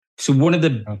So one of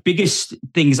the biggest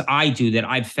things I do that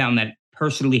I've found that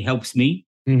personally helps me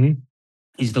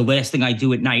is the last thing I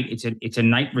do at night. It's a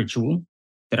night ritual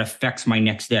that affects my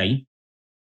next day.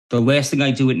 The last thing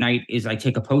I do at night is I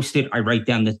take a Post-it, I write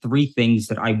down the 3 things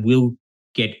that I will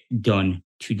get done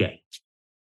today,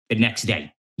 the next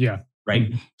day. Yeah.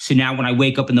 Right. So now when I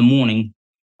wake up in the morning,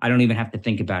 I don't even have to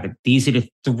think about it. These are the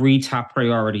 3 top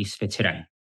priorities for today.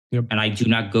 Yep. And I do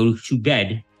not go to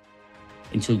bed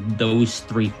until those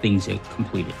 3 things are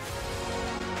completed.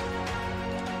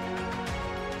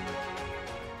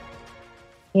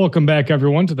 Welcome back,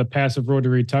 everyone, to the Passive Road to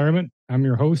Retirement. I'm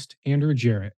your host, Andrew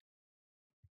Jarrett.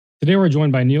 Today, we're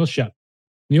joined by Neil Schoepp.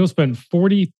 Neil spent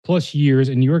 40 plus years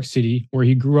in New York City, where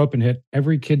he grew up and hit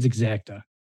every kid's exacta.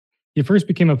 He first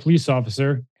became a police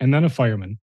officer and then a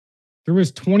fireman. Through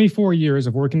his 24 years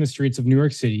of working the streets of New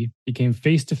York City, he came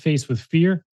face to face with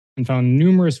fear and found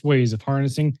numerous ways of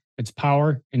harnessing its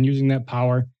power and using that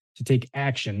power to take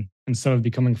action instead of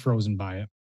becoming frozen by it.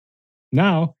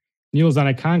 Now, Neil is on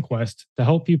a conquest to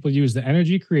help people use the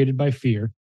energy created by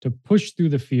fear to push through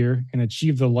the fear and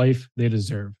achieve the life they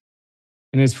deserve.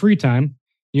 In his free time,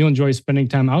 Neil enjoys spending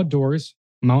time outdoors,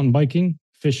 mountain biking,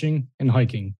 fishing, and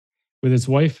hiking with his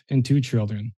wife and 2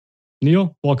 children.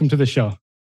 Neil, welcome to the show.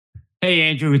 Hey,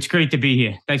 Andrew, it's great to be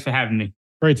here. Thanks for having me.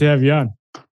 Great to have you on.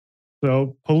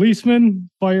 So, policeman,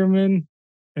 fireman,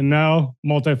 and now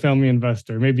multifamily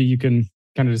investor. Maybe you can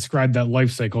kind of describe that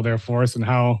life cycle there for us and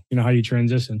how you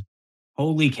transition.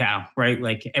 Holy cow, right?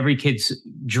 Like every kid's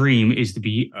dream is to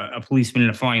be a policeman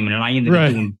and a fireman. And I ended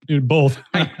up doing both.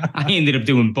 I ended up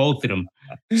doing both of them.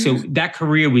 So that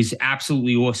career was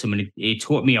absolutely awesome. And it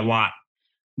taught me a lot.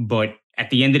 But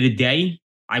at the end of the day,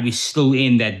 I was still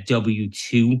in that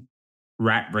W-2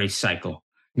 rat race cycle.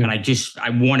 Yeah. And I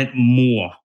wanted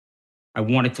more. I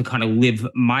wanted to kind of live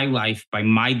my life by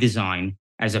my design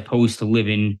as opposed to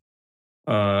living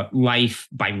life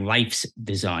by life's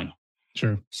design.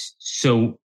 Sure.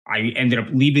 So I ended up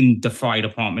leaving the fire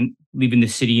department, leaving the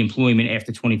city employment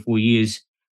after 24 years.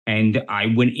 And I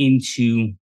went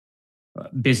into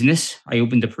business. I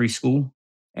opened a preschool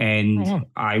and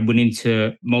I went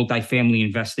into multifamily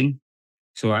investing.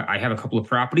 So I have a couple of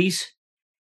properties,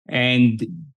 and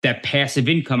that passive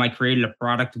income, I created a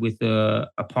product with a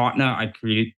partner. I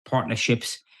created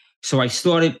partnerships. So I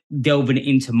started delving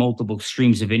into multiple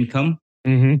streams of income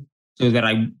so that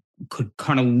I could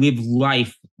kind of live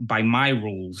life by my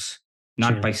rules,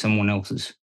 not by someone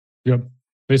else's. Yep.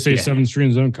 They say 7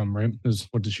 streams of income, right? Is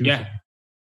what to shoot for.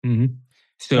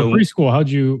 So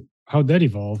preschool, how'd that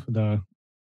evolve?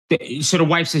 So the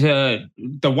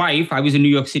wife, I was a New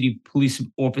York City police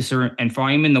officer and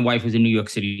fireman. The wife was a New York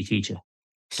City teacher.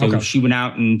 So she went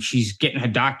out and she's getting her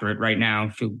doctorate right now.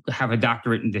 She'll have a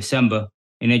doctorate in December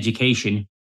in education.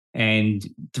 And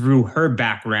through her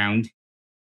background,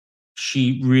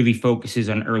 she really focuses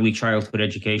on early childhood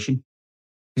education.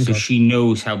 So she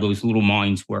knows how those little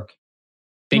minds work.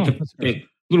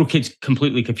 Little kids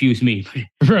completely confuse me.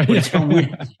 Right.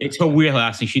 It's her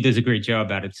wheelhouse, and she does a great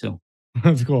job at it. So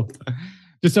that's cool.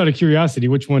 Just out of curiosity,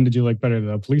 which one did you like better,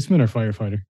 the policeman or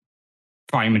firefighter?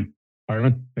 Fireman.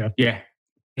 Fireman? Yeah. Yeah.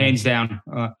 Hands down.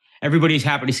 Everybody's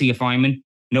happy to see a fireman.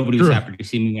 Nobody was happy to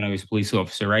see me when I was a police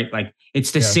officer, right? Like,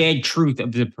 it's the sad truth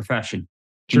of the profession.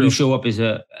 When you show up as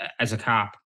a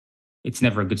cop, it's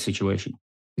never a good situation.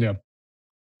 Yeah.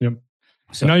 Yep.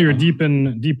 So now you're deep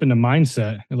into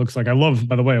mindset. It looks like I would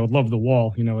love the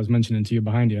wall, I was mentioning to you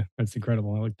behind you. That's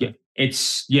incredible. I like that.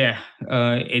 It's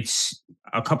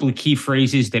a couple of key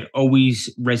phrases that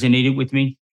always resonated with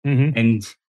me. And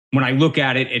when I look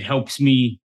at it, it helps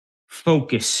me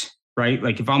focus, right?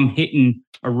 Like if I'm hitting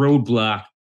a roadblock,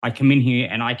 I come in here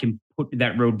and I can put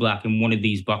that roadblock in one of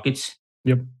these buckets.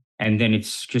 Yep. And then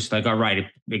it's just like, all right,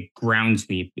 it grounds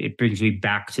me. It brings me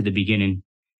back to the beginning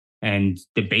and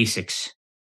the basics.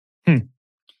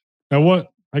 Now,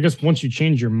 once you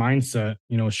change your mindset,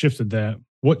 shifted that,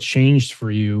 what changed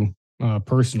for you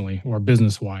personally or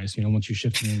business wise, once you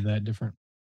shifted into that different?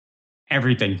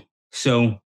 Everything.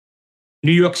 So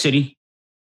New York City,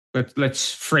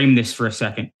 let's frame this for a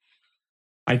second.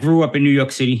 I grew up in New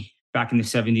York City back in the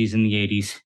 70s and the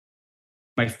 80s.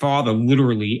 My father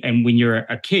literally, and when you're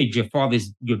a kid, your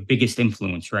father's your biggest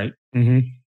influence, right?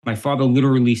 My father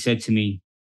literally said to me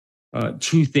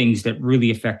 2 things that really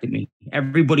affected me.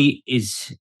 Everybody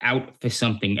is out for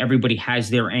something. Everybody has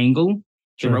their angle.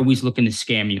 They're always looking to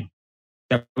scam you.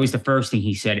 That was the first thing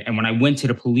he said. And when I went to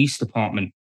the police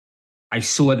department, I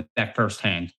saw that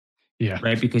firsthand. Yeah.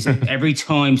 Right? Because every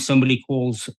time somebody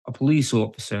calls a police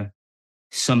officer,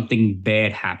 something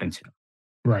bad happened to them.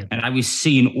 Right. And I was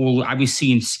seeing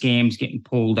scams getting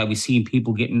pulled. I was seeing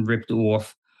people getting ripped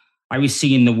off. I was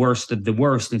seeing the worst of the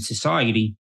worst in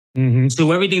society. Mm-hmm.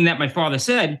 So everything that my father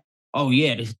said, oh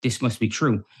yeah, this must be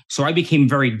true. So I became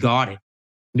very guarded.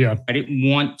 Yeah. I didn't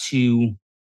want to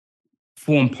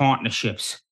form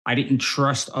partnerships. I didn't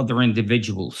trust other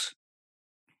individuals.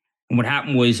 And what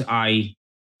happened was I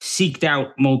seeked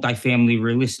out multifamily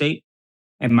real estate,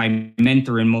 and my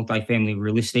mentor in multifamily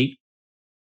real estate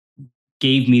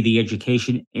gave me the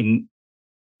education in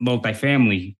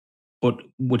multifamily. But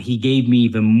what he gave me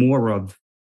even more of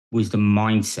was the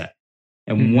mindset.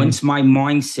 And Mm-hmm. once my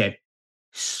mindset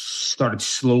started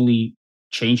slowly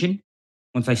changing,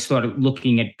 once I started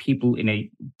looking at people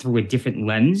through a different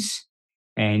lens,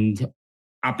 and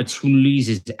opportunities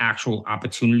as actual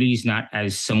opportunities, not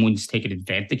as someone's taking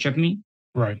advantage of me.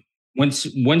 Right.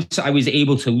 Once I was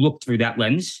able to look through that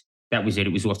lens, that was it.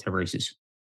 It was off to the races.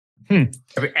 Hmm.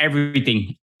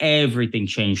 Everything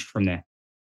changed from there.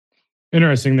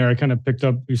 Interesting there. I kind of picked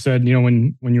up, you said,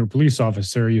 when you were a police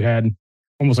officer, you had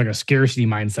almost like a scarcity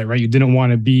mindset, right? You didn't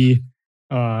want to be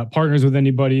partners with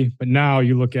anybody, but now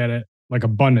you look at it like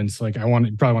abundance. Like you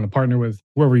probably want to partner with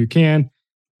whoever you can.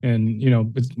 And,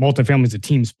 multifamily is a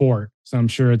team sport. So I'm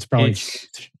sure it's probably,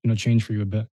 changed for you a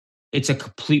bit. It's a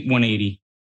complete 180.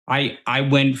 I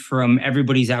went from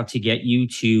everybody's out to get you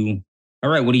to, all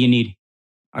right, what do you need?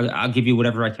 I'll give you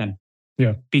whatever I can.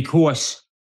 Yeah. Because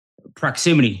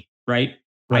proximity, right?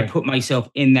 I put myself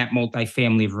in that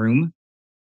multifamily room,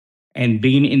 and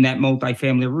being in that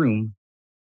multifamily room,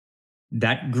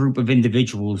 that group of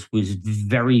individuals was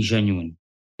very genuine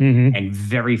and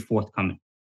very forthcoming.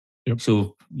 Yep. So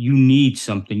if you need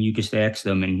something, you just ask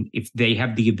them. And if they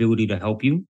have the ability to help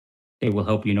you, they will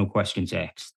help you, no questions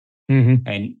asked.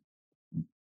 And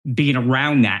being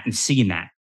around that and seeing that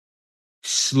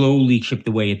slowly chipped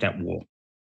away at that wall.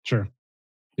 Sure.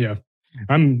 Yeah.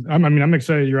 I'm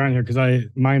excited you're on here because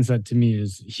mindset to me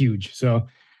is huge. So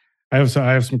I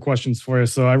have some questions for you.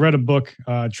 So I read a book,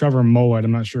 Trevor Mowat.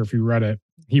 I'm not sure if you read it.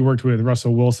 He worked with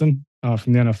Russell Wilson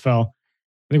from the NFL.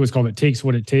 I think it was called "It Takes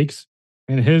What It Takes,"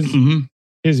 and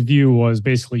his view was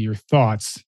basically your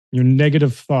thoughts, your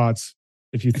negative thoughts.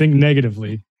 If you think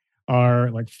negatively,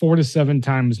 are like 4 to 7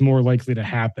 times more likely to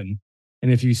happen, and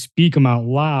if you speak them out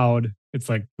loud, it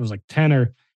was like 10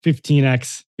 or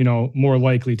 15x, more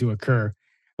likely to occur.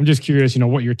 I'm just curious,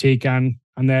 what your take on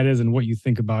that is and what you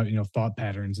think about, thought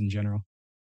patterns in general.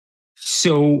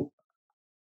 So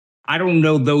I don't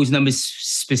know those numbers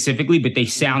specifically, but they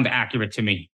sound accurate to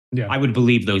me. Yeah. I would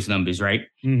believe those numbers, right?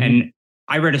 And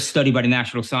I read a study by the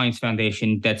National Science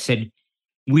Foundation that said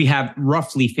we have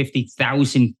roughly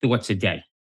 50,000 thoughts a day.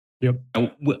 Yep.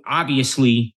 Now,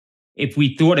 obviously, if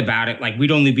we thought about it, like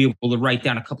we'd only be able to write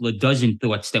down a couple of dozen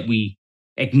thoughts that we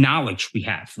acknowledge we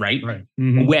have, right? Right.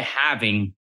 But we're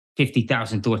having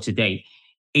 50,000 thoughts a day.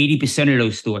 80% of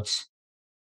those thoughts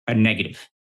are negative.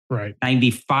 Right.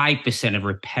 95% are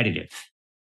repetitive.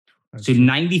 That's so true.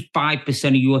 95%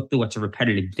 of your thoughts are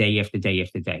repetitive day after day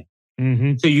after day.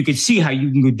 Mm-hmm. So you can see how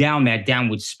you can go down that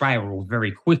downward spiral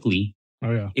very quickly.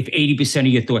 Oh, yeah. If 80% of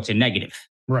your thoughts are negative.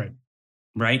 Right.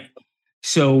 Right.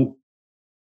 So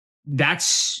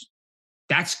that's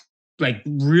like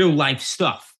real life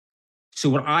stuff. So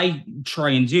what I try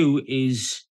and do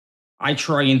is I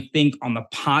try and think on the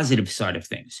positive side of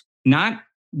things, not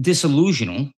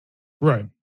disillusional, right,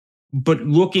 but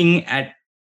looking at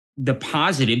the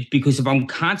positive, because if I'm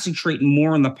concentrating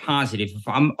more on the positive, if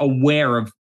I'm aware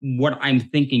of what I'm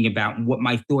thinking about, what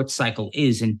my thought cycle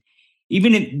is, and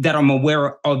even that I'm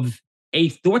aware of a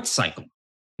thought cycle,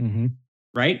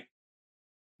 right?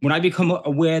 When I become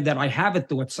aware that I have a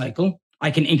thought cycle,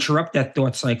 I can interrupt that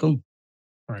thought cycle.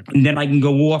 Right. And then I can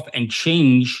go off and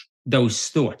change those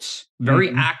thoughts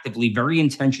very actively, very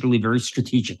intentionally, very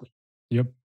strategically. Yep.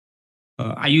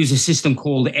 I use a system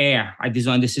called AIR. I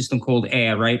designed a system called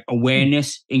AIR, right?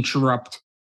 Awareness, interrupt,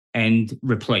 and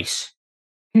replace.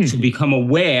 So become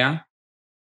aware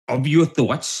of your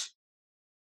thoughts.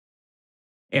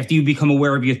 After you become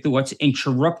aware of your thoughts,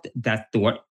 interrupt that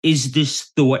thought. Is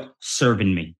this thought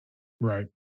serving me? Right.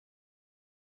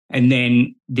 And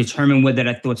then determine whether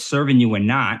that thought's serving you or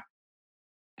not.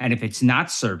 And if it's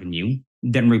not serving you,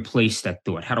 then replace that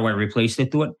thought. How do I replace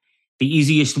that thought? The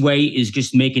easiest way is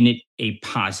just making it a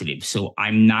positive. So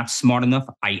I'm not smart enough.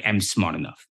 I am smart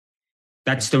enough.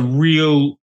 That's the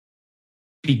real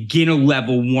beginner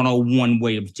level 101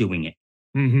 way of doing it.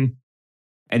 And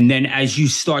then as you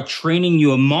start training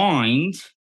your mind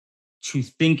to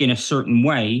think in a certain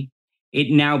way,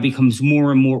 it now becomes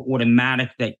more and more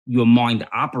automatic that your mind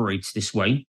operates this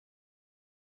way.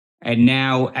 And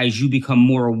now, as you become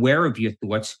more aware of your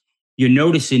thoughts, you're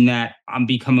noticing that I'm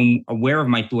becoming aware of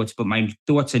my thoughts, but my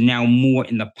thoughts are now more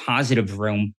in the positive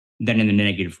realm than in the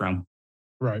negative realm.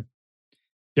 Right.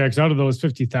 Yeah, because out of those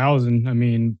 50,000, I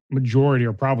mean, majority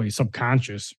are probably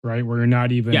subconscious, right? Where you're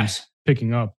not even Yes.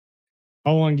 picking up.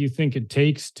 How long do you think it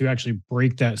takes to actually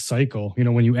break that cycle?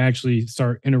 When you actually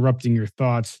start interrupting your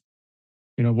thoughts,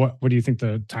 what do you think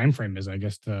the time frame is, I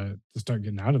guess, to start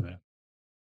getting out of that?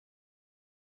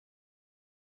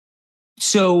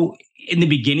 So in the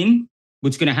beginning,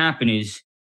 what's going to happen is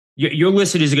your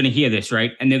listeners are going to hear this,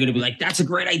 right? And they're going to be like, that's a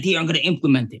great idea. I'm going to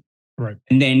implement it. Right.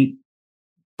 And then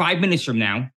 5 minutes from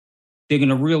now, they're going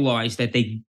to realize that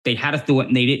they had a thought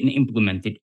and they didn't implement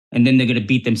it. And then they're going to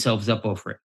beat themselves up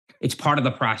over it. It's part of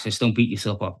the process. Don't beat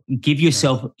yourself up.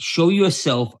 Show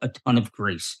yourself a ton of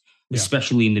grace, Yeah.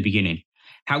 especially in the beginning.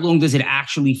 How long does it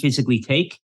actually physically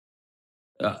take?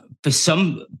 For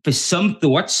some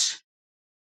thoughts,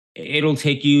 it'll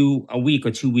take you a week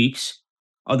or 2 weeks.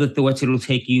 Other thoughts, it'll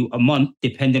take you a month,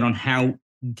 depending on how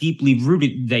deeply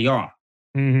rooted they are.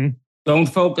 Mm-hmm. Don't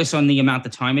focus on the amount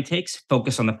of time it takes,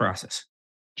 focus on the process.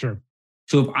 Sure.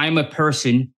 So if I'm a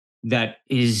person that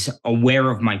is aware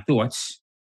of my thoughts,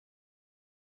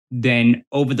 then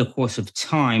over the course of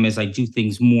time, as I do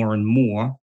things more and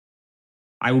more,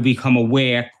 I will become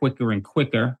aware quicker and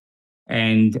quicker.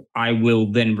 And I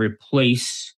will then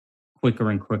replace quicker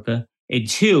and quicker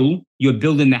until you're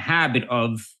building the habit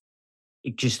of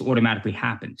it just automatically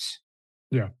happens.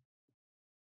 Yeah.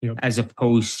 Yep. As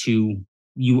opposed to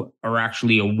you are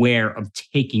actually aware of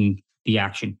taking the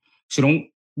action. So don't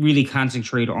really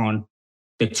concentrate on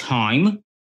the time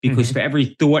because for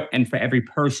every thought and for every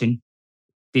person,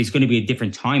 there's going to be a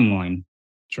different timeline.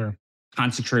 Sure.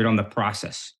 Concentrate on the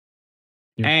process.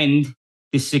 Yep. And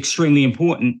this is extremely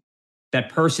important. That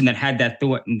person that had that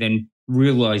thought and then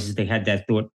realizes they had that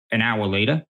thought an hour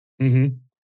later. Mm-hmm.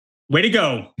 Way to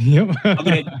go. Yep.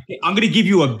 I'm gonna give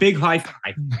you a big high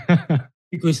five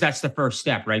because that's the first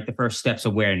step, right? The first step's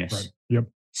awareness. Right. Yep.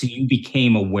 So you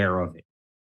became aware of it.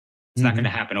 It's not going to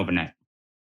happen overnight.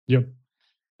 Yep.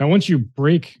 Now, once you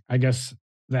break, I guess,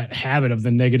 that habit of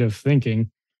the negative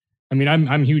thinking, I mean,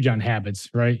 I'm huge on habits,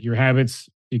 right? Your habits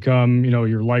become,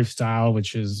 your lifestyle,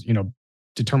 which is,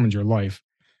 determines your life.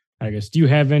 I guess. Do you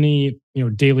have any,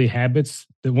 daily habits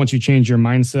that once you change your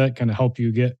mindset kind of help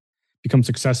you become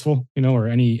successful, or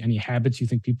any habits you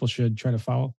think people should try to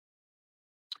follow?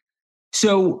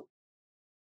 So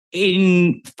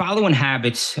in following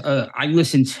habits, I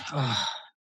listened to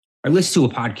a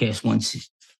podcast once.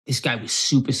 This guy was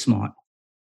super smart.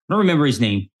 I don't remember his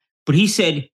name, but he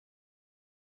said,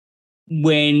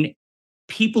 when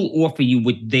people offer you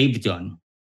what they've done,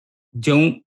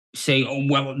 don't say, oh,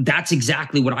 well, that's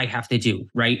exactly what I have to do,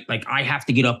 right? Like I have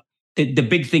to get up. The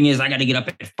big thing is I got to get up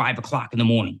at 5 o'clock in the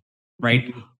morning, right?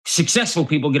 Mm-hmm. Successful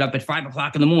people get up at 5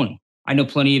 o'clock in the morning. I know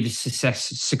plenty of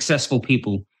successful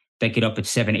people that get up at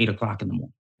 7, 8 o'clock in the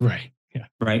morning. Right. Yeah.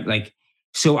 Right. Like,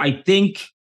 so I think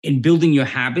in building your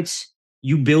habits,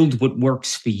 you build what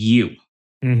works for you.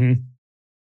 Mm-hmm.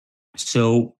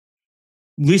 So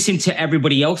listen to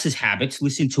everybody else's habits,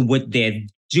 listen to what they're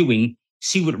doing,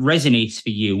 see what resonates for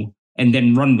you, and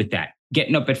then run with that.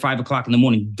 Getting up at 5 o'clock in the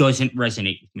morning doesn't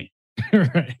resonate with me.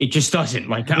 Right. It just doesn't.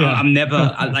 Like, yeah.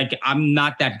 I'm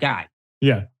not that guy.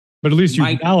 Yeah. But at least you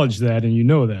acknowledge that and you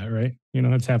know that, right?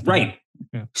 That's half the right.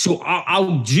 Yeah. So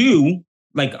I'll do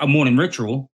like a morning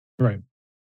ritual. Right.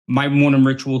 My morning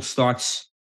ritual starts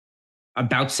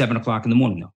about 7 o'clock in the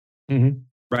morning, though. Mm-hmm.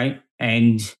 Right.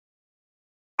 And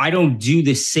I don't do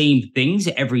the same things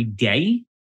every day.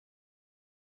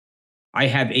 I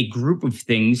have a group of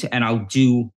things and I'll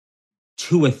do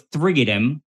 2 or 3 of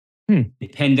them,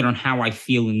 depending on how I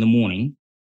feel in the morning,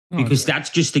 because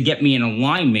that's just to get me in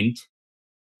alignment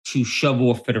to shove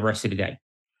off for the rest of the day.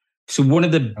 So one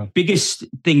of the biggest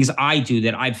things I do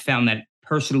that I've found that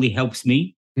personally helps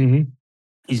me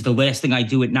is the last thing I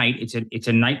do at night. It's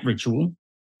a night ritual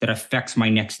that affects my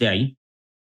next day.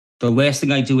 The last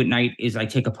thing I do at night is I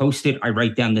take a Post-it, I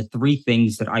write down the 3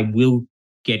 things that I will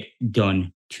get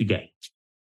done today,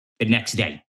 the next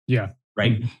day. Yeah.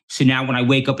 Right. Mm-hmm. So now when I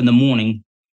wake up in the morning,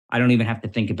 I don't even have to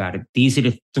think about it. These are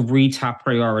the 3 top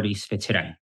priorities for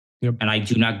today. Yep. And I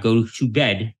do not go to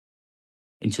bed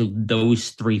until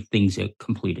those 3 things are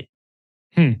completed.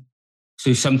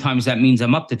 So sometimes that means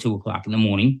I'm up to 2 o'clock in the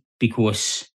morning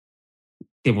because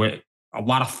there were a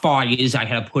lot of fires I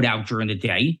had to put out during the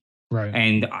day. Right.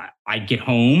 And I get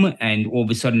home and all of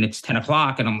a sudden it's 10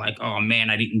 o'clock and I'm like, oh man,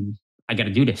 I got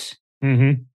to do this.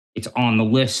 Mm-hmm. It's on the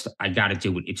list. I got to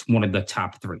do it. It's one of the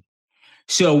top 3.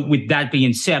 So with that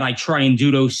being said, I try and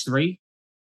do those 3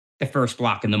 the first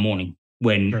block in the morning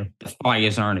when the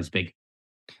fires aren't as big.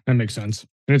 That makes sense.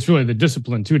 And it's really the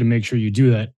discipline too, to make sure you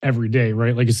do that every day,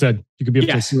 right? Like you said, you could be up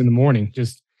till 2 in the morning.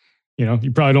 Just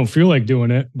You probably don't feel like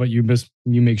doing it, but you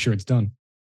make sure it's done.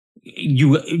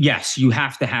 Yes, you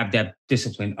have to have that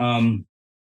discipline.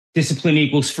 Discipline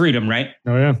equals freedom, right?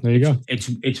 Oh yeah, there you It's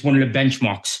go. it's one of the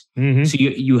benchmarks. Hmm. So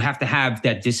you have to have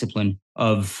that discipline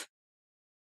of,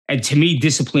 and to me,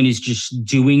 discipline is just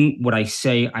doing what I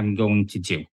say I'm going to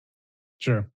do.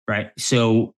 Sure. Right.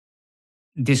 So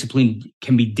discipline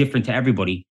can be different to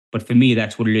everybody, but for me,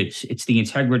 that's what it is. It's the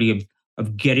integrity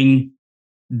of getting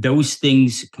those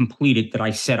things completed that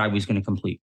I said I was going to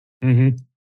complete. Hmm.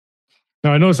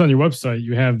 Now I noticed on your website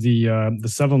you have the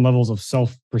 7 levels of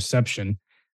self perception.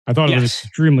 I thought it was Yes.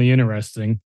 extremely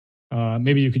interesting.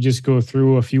 Maybe you could just go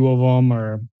through a few of them,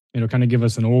 or kind of give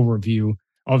us an overview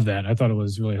of that. I thought it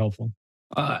was really helpful.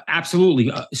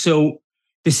 Absolutely. So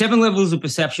the 7 levels of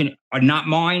perception are not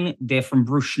mine. They're from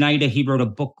Bruce Schneider. He wrote a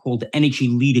book called Energy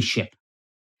Leadership.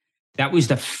 That was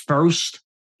the first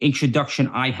introduction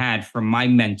I had from my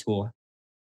mentor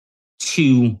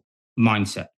to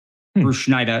mindset. Hmm. Bruce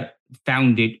Schneider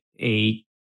founded a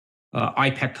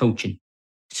IPEC coaching.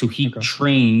 So he Okay.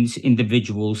 trains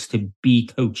individuals to be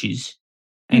coaches,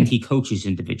 and Hmm. he coaches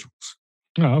individuals.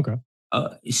 Oh, okay.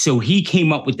 So he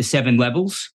came up with the 7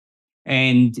 levels,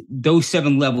 and those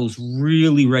 7 levels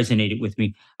really resonated with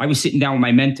me. I was sitting down with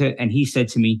my mentor, and he said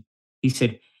to me, he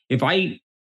said, if I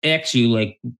ask you,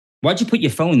 like, why'd you put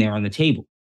your phone there on the table?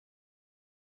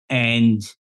 And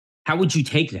how would you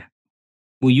take that?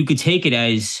 Well, you could take it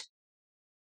as,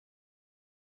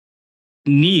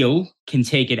 Neil can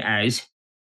take it as,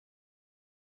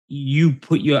 you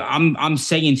put your, I'm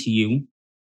saying to you,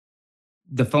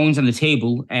 the phone's on the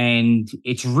table and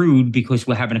it's rude because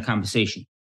we're having a conversation.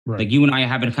 Right. Like, you and I are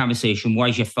having a conversation. Why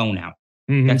is your phone out?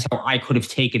 That's Hmm. how I could have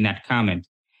taken that comment.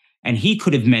 And he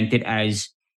could have meant it as,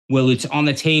 well, it's on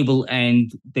the table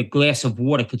and the glass of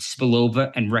water could spill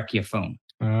over and wreck your phone.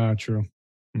 Ah, true.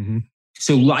 Hmm.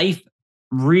 So life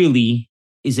really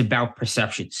is about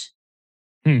perceptions.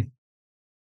 Hmm.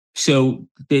 So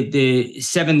the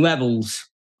 7 levels,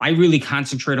 I really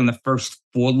concentrate on the first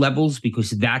 4 levels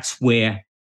because that's where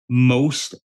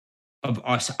most of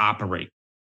us operate.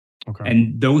 Okay.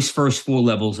 And those first 4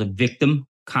 levels are victim,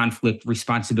 conflict,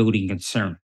 responsibility, and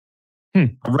concern. Hmm.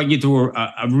 I'll run you through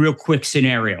a real quick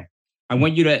scenario. I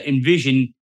want you to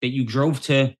envision that you drove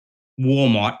to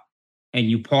Walmart and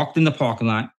you parked in the parking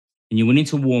lot and you went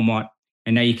into Walmart,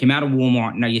 and now you came out of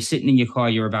Walmart. Now you're sitting in your car,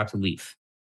 you're about to leave,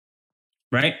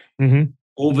 right? Hmm.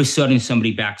 All of a sudden,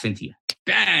 somebody backs into you.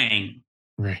 Bang!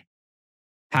 Right.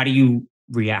 How do you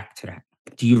react to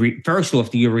that? First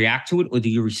off, do you react to it or do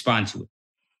you respond to it?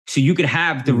 So you could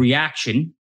have the Hmm.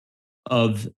 reaction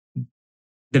of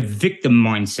the victim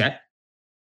mindset.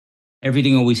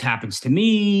 Everything always happens to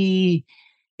me.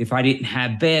 If I didn't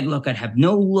have bad luck, I'd have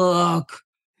no luck.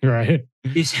 Right.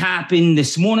 This happened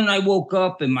this morning. I woke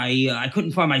up and my I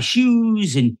couldn't find my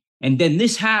shoes, and then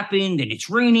this happened, and it's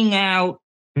raining out,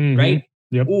 Hmm. right?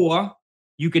 Yep. Or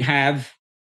you could have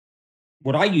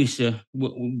what used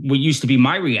to be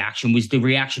my reaction was the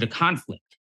reaction to conflict.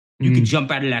 You could Mm.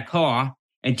 jump out of that car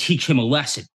and teach him a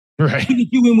lesson. Right. What are you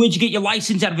doing? Where'd you get your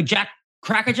license out of a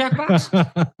Cracker Jack box?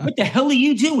 What the hell are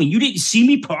you doing? You didn't see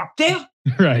me parked there,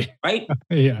 Right. right?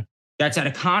 Yeah. That's out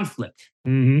of conflict.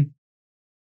 Hmm.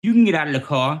 You can get out of the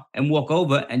car and walk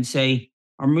over and say,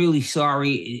 I'm really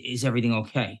sorry. Is everything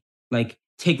okay? Like,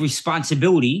 take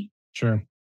responsibility. Sure.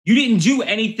 You didn't do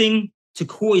anything to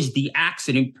cause the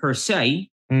accident per se,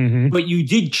 Hmm. but you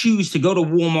did choose to go to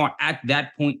Walmart at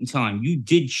that point in time. You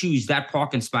did choose that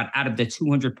parking spot out of the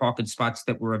 200 parking spots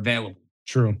that were available,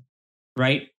 True.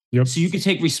 right? Yep. So you can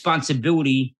take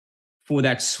responsibility for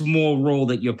that small role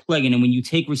that you're playing. And when you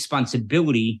take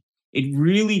responsibility, it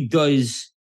really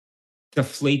does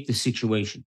deflate the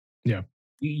situation. Yeah.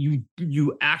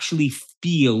 You actually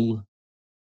feel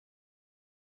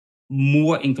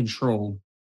more in control,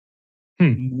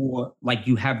 Hmm. more like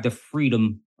you have the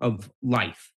freedom of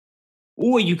life.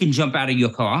 Or you can jump out of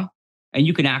your car and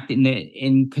you can act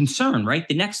in concern, right?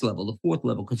 The next level, the 4th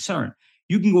level, concern.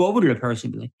 You can go over to the person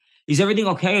and be like, is everything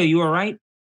okay? Are you all right?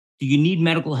 Do you need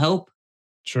medical help?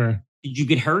 Sure. Did you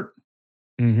get hurt?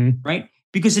 Hmm. Right?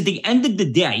 Because at the end of the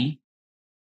day,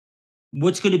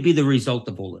 what's going to be the result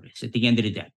of all of this at the end of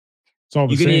the day? It's all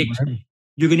the You're going same, to right?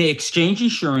 you're going to exchange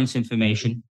insurance Mhm.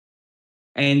 information,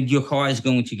 and your car is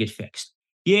going to get fixed.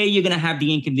 Yeah, you're going to have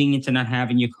the inconvenience of not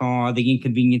having your car, the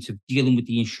inconvenience of dealing with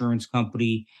the insurance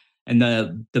company and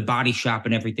the body shop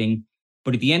and everything.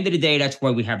 But at the end of the day, that's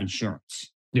why we have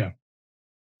insurance. Yeah.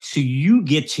 So you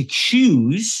get to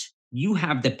choose. You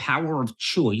have the power of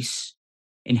choice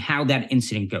in how that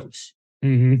incident goes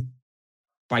Hmm.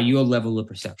 by your level of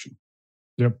perception.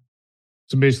 Yep.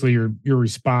 So basically, your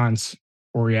response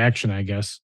or reaction, I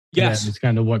guess, to that Yes. is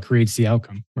kind of what creates the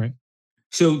outcome, right?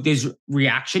 So there's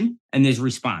reaction and there's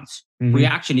response. Mm-hmm.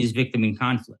 Reaction is victim in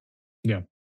conflict, Yeah.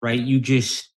 right?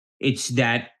 It's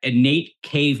that innate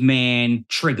caveman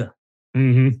trigger,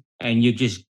 Mm-hmm. and you're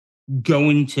just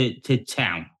going to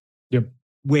town. Yep.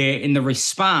 Where in the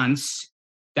response,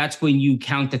 that's when you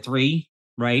count to three,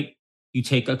 right? You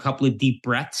take a couple of deep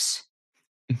breaths.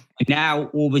 And now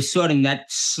all of a sudden that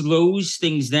slows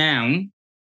things down.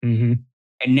 Mm-hmm.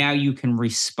 And now you can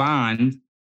respond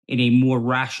in a more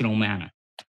rational manner,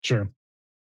 Sure.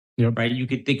 Yep. right? You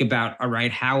could think about, all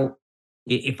right, how,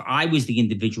 if I was the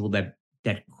individual that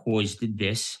caused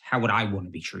this, how would I want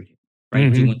to be treated?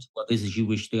 Right? Do Mm-hmm. unto others as you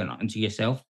wish done unto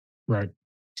yourself. Right.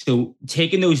 So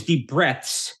taking those deep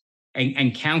breaths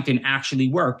and counting actually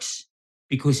works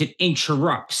because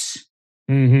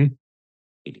Mm-hmm.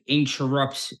 it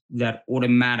interrupts that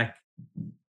automatic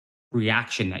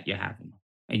reaction that you're having,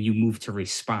 and you move to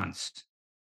response.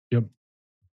 Yep.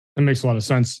 That makes a lot of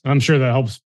sense. I'm sure that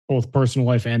helps both personal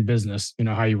life and business,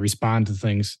 how you respond to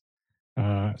things,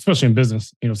 especially in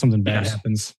business, something bad Yes.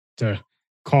 happens to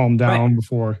calm Right. down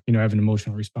before, have an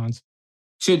emotional response.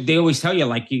 So they always tell you,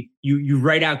 like, you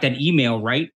write out that email,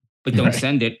 right? But don't Right.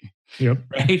 send it, Yep.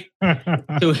 right?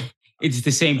 So it's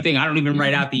the same thing. I don't even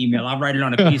write out the email. I'll write it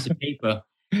on a piece of paper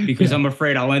because Yeah. I'm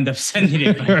afraid I'll end up sending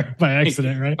it by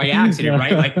accident, right? by accident, Yeah.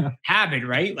 right? Like habit,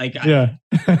 right? Like Yeah.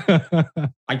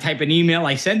 I type an email,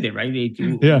 I send it, right?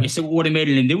 Yeah. We're so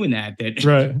automated in doing that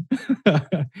Right.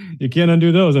 You can't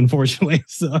undo those, unfortunately.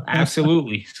 So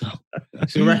absolutely.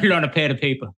 So write it on a pad of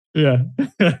paper. yeah.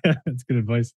 That's good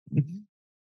advice.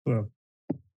 So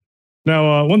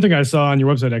now, one thing I saw on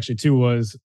your website actually too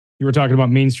was you were talking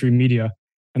about mainstream media,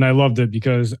 and I loved it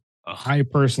because Ugh. I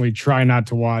personally try not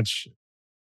to watch,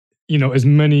 as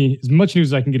much news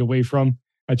as I can get away from.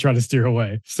 I try to steer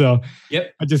away. So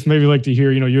Yep. I just maybe like to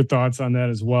hear, your thoughts on that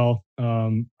as well.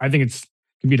 I think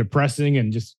can be depressing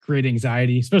and just create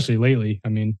anxiety, especially lately. I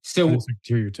mean, I So just like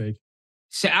to hear your take.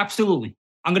 so absolutely.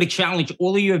 I'm going to challenge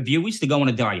all of your viewers to go on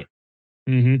a diet,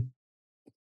 Mm-hmm.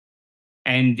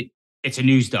 and it's a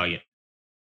news diet.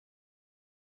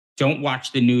 Don't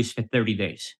watch the news for 30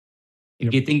 days. If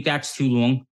Yep. you think that's too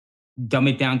long, dumb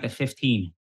it down to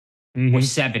 15 or Mm-hmm.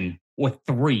 7 or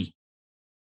 3,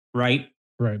 right?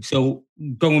 Right. So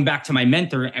going back to my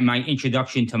mentor and my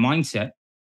introduction to mindset,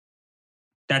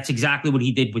 that's exactly what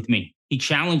he did with me. He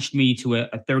challenged me to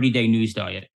a 30-day news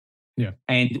diet. Yeah.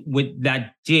 And what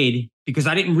that did, because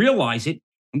I didn't realize it,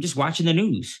 I'm just watching the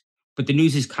news, but the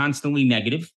news is constantly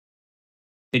negative.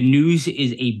 The news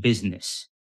is a business.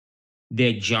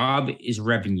 Their job is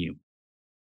revenue.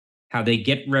 How they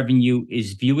get revenue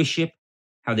is viewership.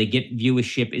 How they get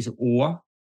viewership is awe.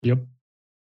 Yep.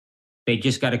 They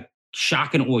just got to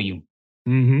shock and awe you,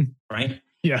 Mm-hmm. right?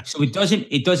 Yeah. So it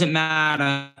doesn't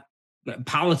matter.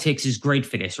 Politics is great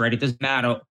for this, right? It doesn't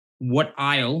matter what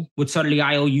side of the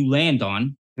aisle you land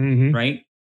on, Mm-hmm. right?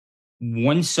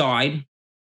 One side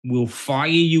will fire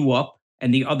you up,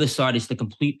 and the other side is the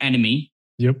complete enemy,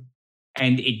 Yep.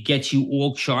 and it gets you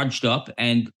all charged up,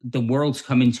 and the world's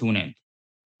coming to an end,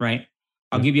 right?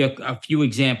 I'll Yep. give you a few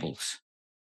examples.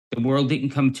 The world didn't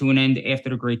come to an end after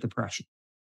the Great Depression,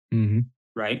 Mm-hmm.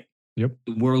 right? Yep.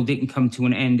 The world didn't come to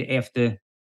an end after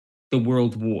the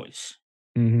world wars.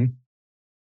 Mm-hmm.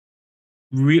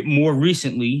 More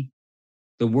recently,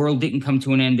 the world didn't come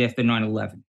to an end after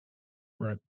 9/11,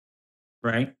 Right.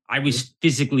 right? I Yep. was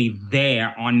physically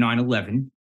there on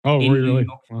 9/11 Oh, in were you New really?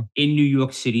 York, Wow. in New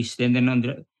York City, standing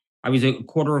under. I was a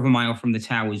quarter of a mile from the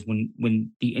towers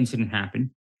when the incident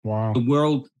happened. Wow. The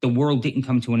world didn't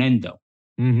come to an end though,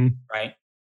 Mm-hmm. right?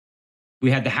 We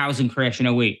had the housing crash in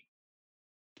 '08.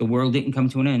 The world didn't come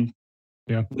to an end.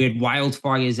 Yeah. We had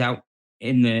wildfires out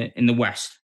in the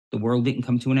West. The world didn't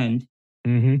come to an end,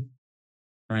 Mm-hmm.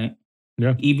 right?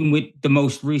 Yeah. Even with the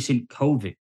most recent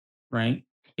COVID, right?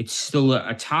 It's still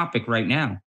a topic right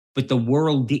now, but the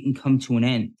world didn't come to an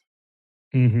end.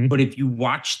 Mm-hmm. But if you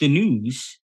watch the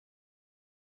news,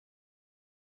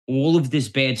 all of this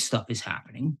bad stuff is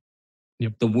happening.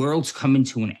 Yep. The world's coming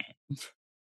to an end.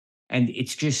 And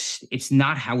it's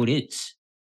not how it is.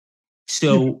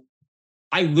 So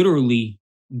I literally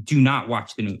do not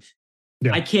watch the news.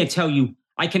 Yeah. I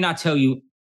cannot tell you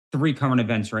 3 current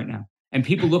events right now. And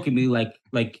people look at me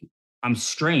like I'm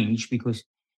strange because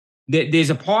there's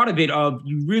a part of it of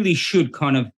you really should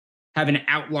kind of have an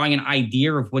outline, an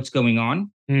idea of what's going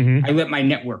on. Mm-hmm. I let my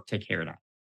network take care of that.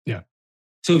 Yeah.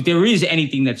 So if there is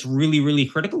anything that's really, really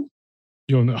critical,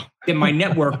 You'll know. then my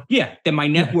network,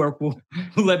 will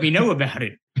let me know about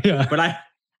it. Yeah. But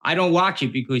I don't watch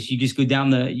it because you just go down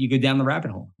the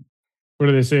rabbit hole. what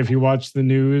do they say? If you watch the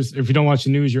news, if you don't watch the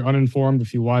news, you're uninformed.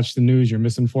 If you watch the news, you're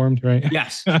misinformed, right?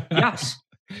 Yes, yes.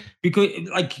 Because,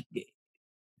 like,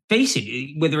 face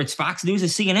it, whether it's Fox News or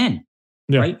CNN,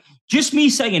 Yeah. right? Just me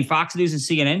saying Fox News and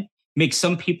CNN makes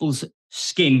some people's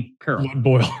skin curl, Blood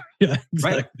boil. Yeah, right?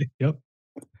 exactly. Yep.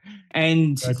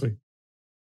 And Exactly.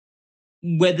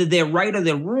 whether they're right or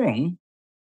they're wrong,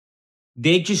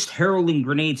 they're just hurling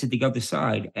grenades at the other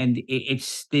side, and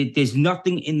there's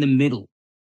nothing in the middle.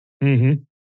 Hmm.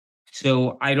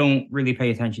 So I don't really pay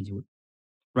attention to it,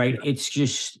 right? Yeah. It's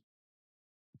just,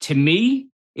 to me,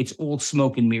 it's all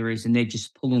smoke and mirrors, and they're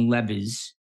just pulling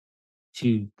levers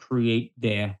to create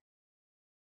their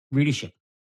readership.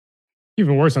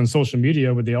 Even worse on social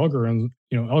media with the algorithms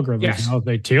Yes, now,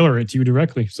 they tailor it to you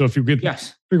directly. So if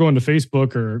yes. you're going to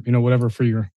Facebook or whatever for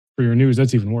your news,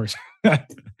 that's even worse.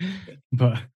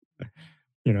 But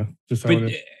just how But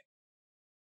it is.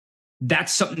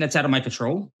 that's something that's out of my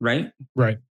control, right?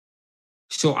 Right.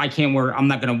 So I can't worry. I'm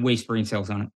not going to waste brain cells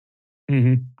on it.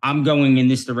 Hmm. I'm going in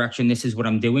this direction. This is what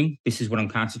I'm doing. This is what I'm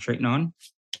concentrating on.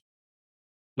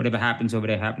 Whatever happens over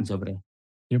there, happens over there.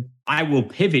 Yep. I will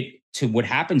pivot to what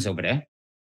happens over there,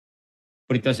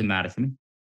 but it doesn't matter to me.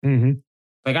 Hmm.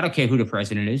 Like, I don't care who the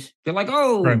president is. They're like,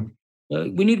 Right. oh,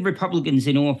 we need Republicans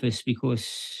in office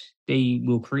because they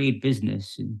will create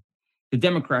business. And the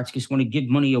Democrats just want to give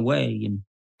money away. And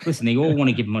listen, they all want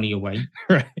to give money away.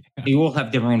 Right. They all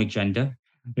have their own agenda.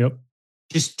 Yep.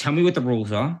 Just tell me what the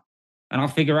rules are, and I'll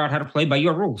figure out how to play by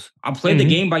your rules. I'll play the Hmm.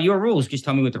 game by your rules. Just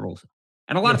tell me what the rules are.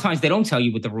 And a lot Yeah. of times they don't tell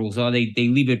you what the rules are. They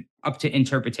leave it up to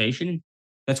interpretation.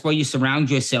 That's why you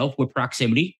surround yourself with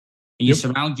proximity, and you Yep.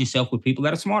 surround yourself with people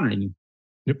that are smarter than you.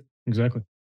 Yep. Exactly.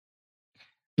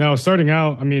 Now, starting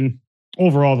out, I mean,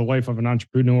 overall, the life of an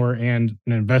entrepreneur and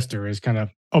an investor is kind of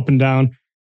up and down,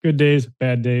 good days,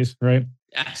 bad days, right?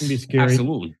 Can be Yes, scary.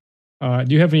 absolutely. Do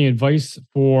you have any advice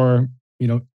for,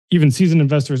 even seasoned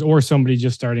investors or somebody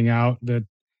just starting out that,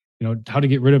 how to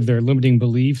get rid of their limiting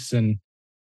beliefs and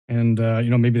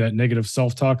maybe that negative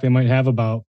self-talk they might have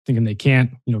about thinking they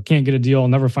can't get a deal,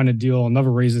 never find a deal,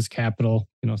 never raise this capital,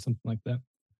 something like that.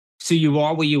 So you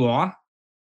are where you are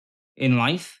in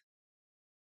life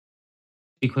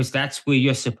because that's where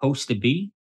you're supposed to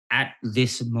be at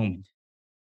this moment.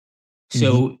 Hmm.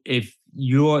 So if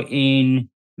you're in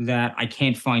that, I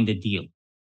can't find a deal,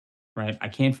 right? I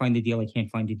can't find a deal. I can't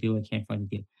find a deal. I can't find a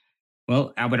deal.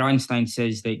 Well, Albert Einstein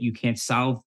says that you can't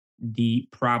solve the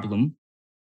problem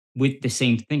with the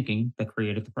same thinking that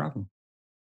created the problem.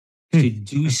 So Hmm.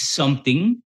 do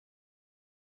something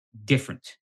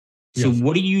different. So Yes.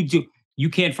 what do you do? You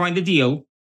can't find a deal.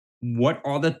 What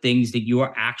are the things that you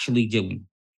are actually doing?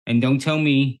 And don't tell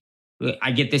me,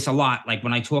 I get this a lot. Like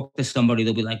when I talk to somebody,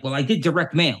 they'll be like, well, I did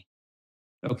direct mail.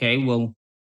 Okay, well,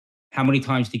 how many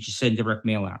times did you send direct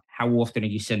mail out? How often are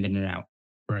you sending it out?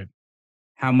 Right.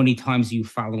 How many times are you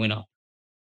following up?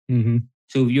 Hmm.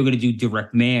 So if you're going to do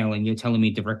direct mail and you're telling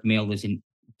me direct mail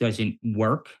doesn't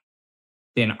work,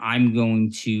 then I'm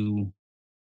going to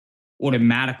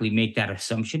automatically make that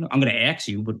assumption. I'm going to ask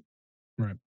you, but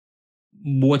Right.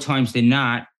 more times than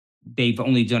not, they've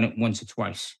only done it once or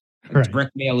twice. Right.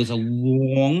 Direct mail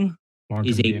Long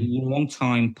is term a game. long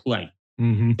time play.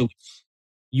 Hmm. So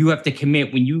you have to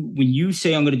commit when you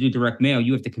say I'm going to do direct mail,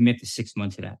 you have to commit to 6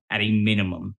 months of that at a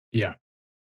minimum. Yeah.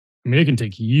 I mean, it can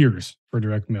take years for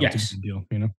direct mail to get Yes, a deal.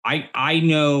 I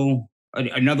know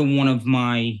another one of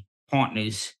my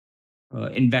partners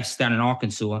invests down in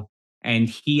Arkansas, and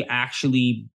he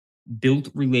actually built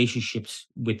relationships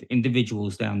with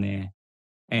individuals down there.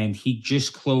 And he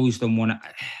just closed on one.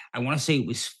 I want to say it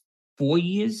was 4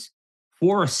 years,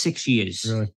 4 or 6 years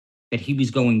Really. that he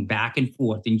was going back and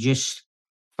forth and just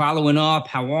following up.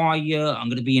 How are you? I'm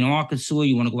going to be in Arkansas.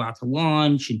 You want to go out to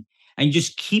lunch and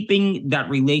just keeping that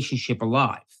relationship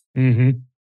alive. Hmm.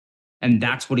 And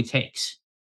that's what it takes.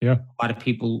 Yeah. A lot of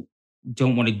people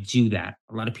don't want to do that.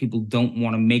 A lot of people don't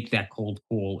want to make that cold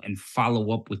call and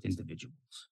follow up with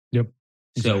individuals. Yep.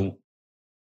 Exactly.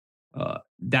 So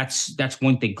that's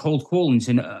one thing. Cold calling's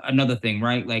another thing,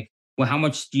 right? Like, well, how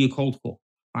much do you cold call?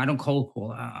 I don't cold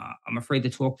call. I'm afraid to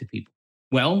talk to people.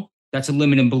 Well, that's a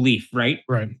limiting belief, right?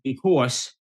 Right.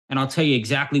 Because, and I'll tell you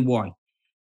exactly why.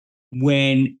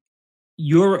 When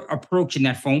you're approaching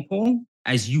that phone call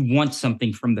as you want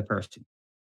something from the person,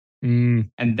 Mm,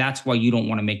 and that's why you don't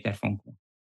want to make that phone call.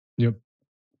 yep.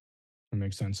 That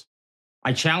makes sense.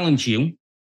 I challenge you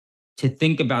to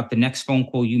think about the next phone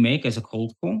call you make as a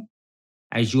cold call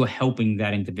as you're helping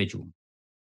that individual.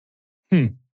 Hmm.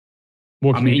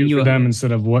 What I'm can you in do for your them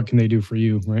instead of what can they do for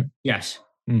you? Right. yes.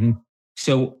 Hmm.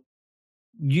 So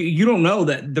you don't know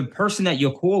that the person that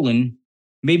you're calling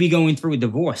may be going through a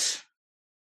divorce.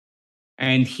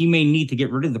 and he may need to get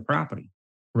rid of the property,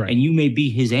 Right. and you may be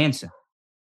his answer,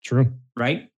 True.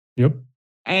 right? Yep.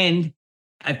 And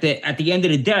at the end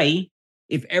of the day,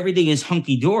 if everything is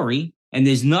hunky dory and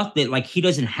there's nothing, like, he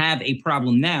doesn't have a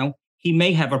problem now, he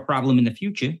may have a problem in the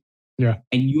future, Yeah.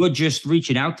 and you're just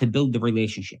reaching out to build the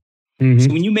relationship. So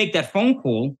Hmm. when you make that phone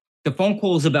call, the phone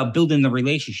call is about building the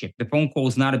relationship. The phone call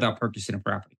is not about purchasing a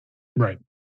property. Right.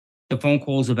 The phone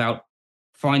call is about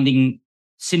finding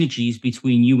synergies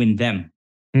between you and them.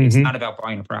 It's Hmm. not about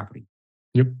buying a property.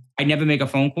 Yep. I never make a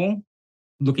phone call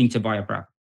looking to buy a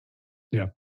property Yeah.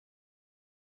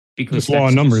 because Just law of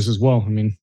that's numbers as just, well. I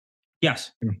mean,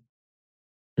 yes, yeah.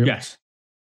 Yep. yes.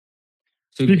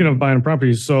 So, Speaking of buying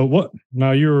properties, so what?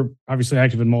 Now you're obviously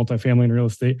active in multifamily and real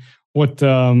estate. What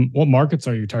markets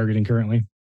are you targeting currently?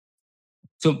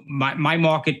 so my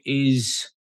market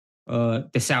is the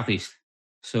southeast.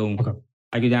 So Okay.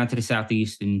 I go down to the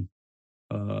southeast, and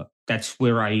that's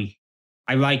where I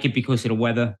like it because of the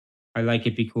weather. I like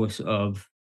it because of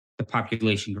the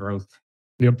population growth,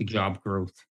 Yep. the job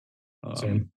growth,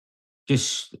 Same. um,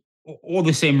 just all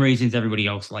the same reasons everybody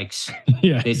else likes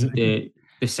Yeah. the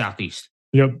the southeast.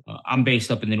 Yep. I'm based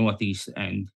up in the northeast,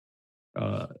 and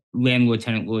landlord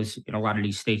tenant laws in a lot of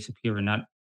these states up here are not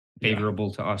Yeah.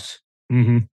 favorable to us.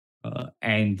 Hmm.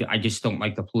 And I just don't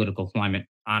like the political climate,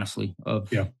 honestly.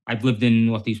 Yeah. I've lived in the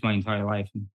Northeast my entire life,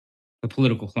 and the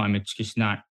political climate's just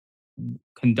not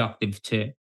conductive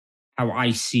to how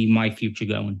I see my future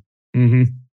going. Hmm.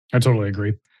 I totally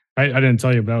agree. I didn't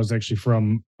tell you, but I was actually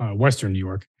from Western New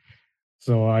York.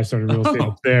 So I started real estate up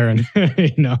Oh, there, and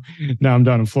now I'm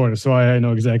down in Florida. So I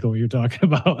know exactly what you're talking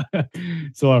about.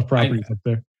 Still a lot of I properties up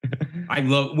there. I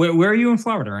love. Where are you in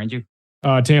Florida, aren't you?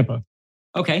 Tampa.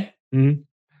 Okay, Hmm.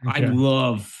 I Yeah.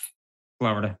 love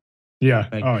Florida. Yeah.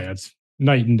 Like, Oh yeah. It's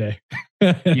night and day.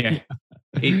 yeah,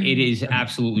 it is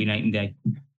absolutely night and day.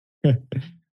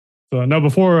 So now,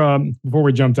 before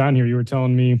we jumped on here, you were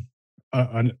telling me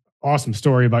an awesome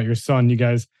story about your son. You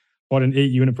guys bought an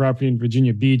 8 unit property in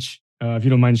Virginia Beach. If you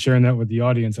don't mind sharing that with the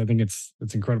audience, I think it's an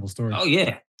incredible story. Oh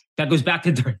yeah, that goes back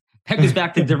to that goes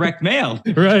back to direct mail.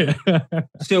 Right.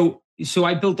 So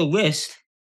I built a list.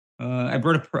 I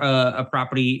bought a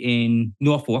property in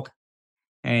Norfolk,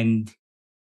 and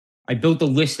I built a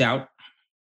list out,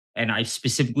 and I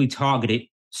specifically targeted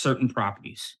certain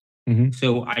properties. Hmm.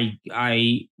 So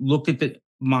I looked at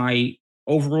my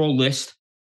overall list,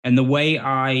 and the way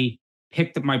I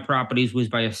picked up my properties was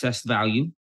by assessed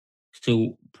value.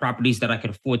 So properties that I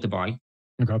could afford to buy,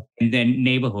 Okay. and then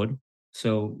neighborhood.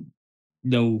 So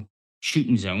no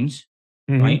shooting zones,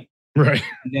 Hmm. right? Right.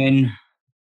 And then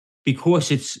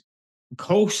because it's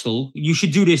coastal, you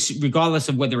should do this regardless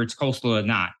of whether it's coastal or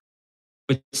not.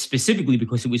 But specifically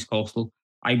because it was coastal,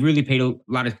 I really paid a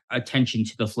lot of attention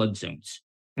to the flood zones.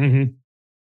 Hmm.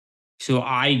 So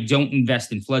I don't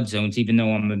invest in flood zones, even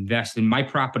though I'm investing. My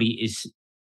property is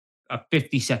a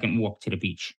 50-second walk to the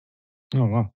beach, Oh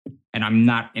wow. and I'm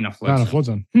not in a flood Not a zone. flood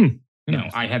zone. No,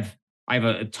 Interesting. I have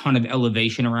a ton of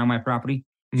elevation around my property.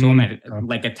 So I'm Mm, at okay.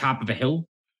 like a top of a hill.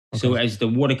 Okay. So as the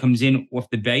water comes in off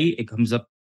the bay, it comes up,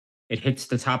 it hits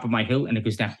the top of my hill, and it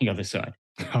goes down the other side.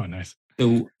 Oh, nice.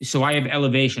 So I have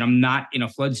elevation. I'm not in a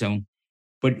flood zone,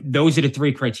 but those are the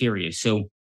three criteria. So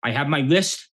I have my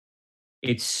list.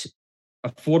 It's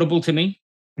affordable to me.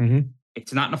 Hmm.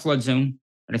 It's not in a flood zone,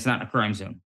 and it's not in a crime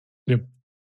zone. Yep.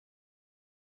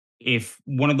 If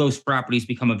one of those properties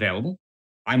become available,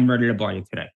 I'm ready to buy it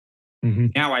today. Hmm.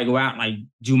 Now I go out and I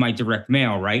do my direct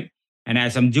mail, right? And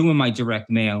as I'm doing my direct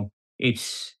mail,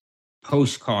 it's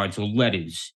postcards or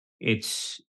letters.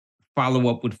 It's follow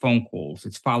up with phone calls.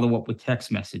 It's follow up with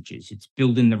text messages. It's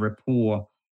building the rapport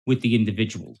with the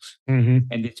individuals. Hmm.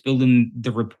 And it's building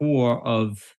the rapport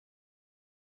of,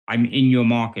 I'm in your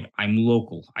market. I'm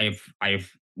local. I have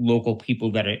local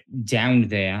people that are down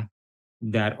there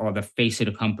that are the face of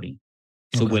the company.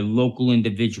 So Okay. we're local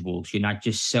individuals. You're not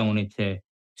just selling it to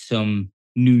some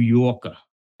New Yorker,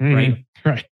 Hmm. right?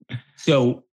 Right.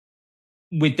 So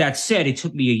with that said, it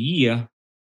took me a year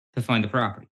to find the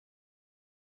property.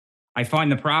 I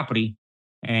find the property,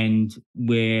 and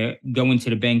we're going to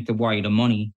the bank to wire the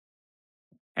money.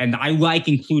 And I like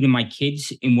including my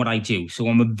kids in what I do. So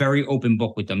I'm a very open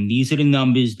book with them. These are the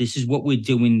numbers. This is what we're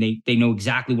doing. They know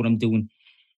exactly what I'm doing.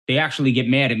 They actually get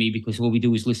mad at me because all we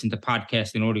do is listen to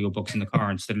podcasts and audiobooks in the car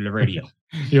instead of the radio.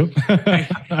 Yep. Right?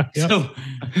 Yep. So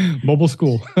Mobile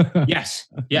school. yes,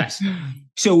 yes.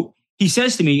 So he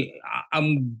says to me,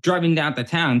 I'm driving down to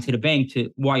town to the bank to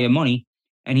wire money.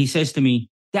 And he says to me,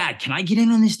 Dad, can I get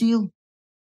in on this deal?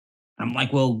 And I'm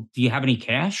like, well, do you have any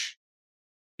cash?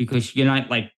 Because you're not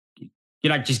like,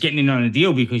 You're not just getting in on a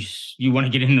deal because you want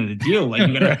to get in on the deal. Like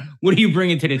you gotta, what are you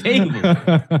bringing to the table?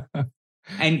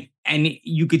 And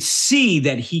you could see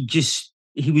that he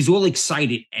was all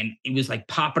excited and it was like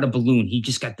popping a balloon. He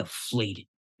just got deflated.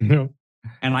 No.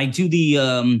 And I do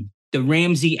the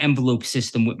Ramsey envelope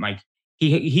system with my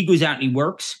he goes out and he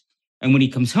works, and when he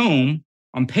comes home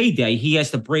on payday, he has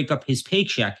to break up his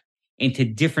paycheck into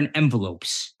different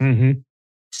envelopes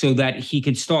so that he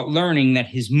can start learning that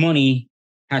his money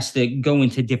has to go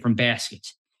into different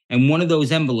baskets. And one of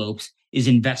those envelopes is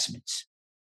investments.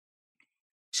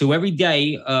 So every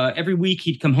day, every week,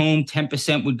 he'd come home,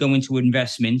 10% would go into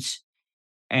investments.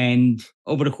 And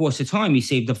over the course of time, he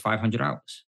saved up $500.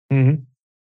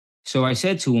 So I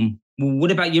said to him, well,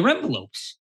 what about your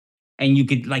envelopes? And you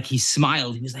could, like, he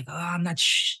smiled. He was like, oh, I'm not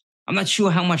sure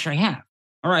how much I have.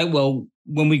 All right, well,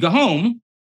 when we go home,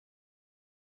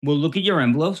 we'll look at your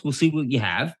envelopes. We'll see what you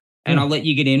have. And I'll let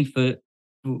you get in for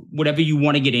whatever you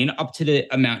want to get in up to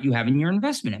the amount you have in your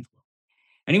investment envelope.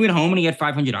 And he went home and he had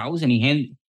 $500 and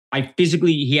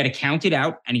he had to count it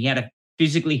out and he had to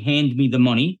physically hand me the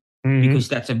money because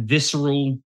that's a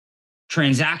visceral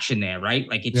transaction there, right?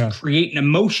 Like it's creating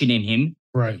emotion in him.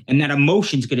 Right. And that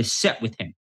emotion's going to set with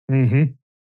him.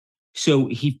 So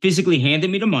he physically handed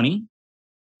me the money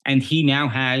and he now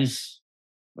has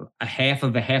a half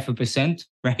of a 0.5%,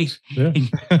 right? Yeah.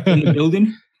 in the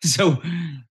building. So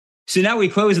now we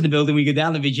close in the building. We go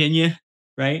down to Virginia,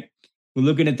 right? We're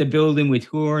looking at the building. We're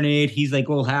touring it. He's like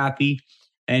all happy.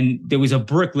 And there was a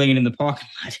brick laying in the parking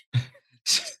lot.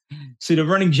 So the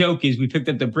running joke is we picked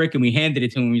up the brick and we handed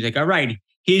it to him. He's like, all right,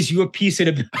 here's your piece of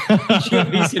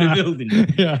the building.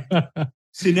 Yeah.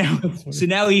 So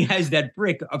now he has that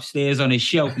brick upstairs on his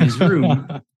shelf in his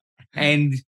room.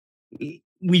 And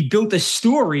we built a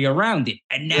story around it.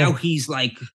 And now he's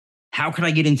like, how could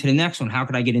I get into the next one? How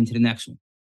could I get into the next one?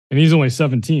 And he's only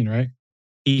 17, right?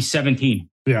 He's 17.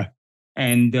 Yeah.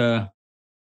 And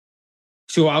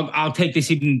so I'll take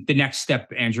this even the next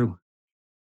step, Andrew.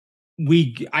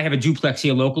 I have a duplex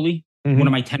here locally. One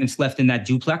of my tenants left in that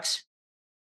duplex.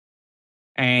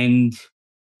 And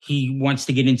he wants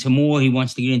to get into more.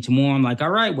 I'm like,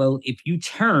 all right, well, if you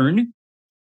turn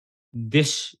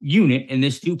this unit in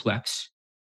this duplex,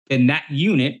 then that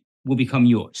unit will become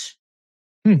yours.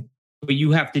 But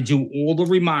you have to do all the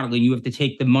remodeling. You have to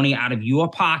take the money out of your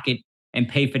pocket and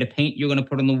pay for the paint you're going to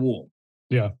put on the wall.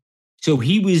 Yeah. So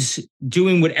he was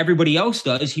doing what everybody else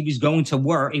does. He was going to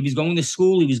work. He was going to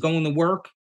school. He was going to work.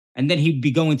 And then he'd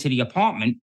be going to the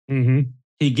apartment.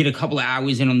 He'd get a couple of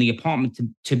hours in on the apartment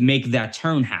to make that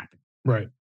turn happen. Right.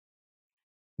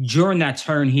 During that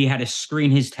turn, he had to screen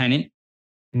his tenant.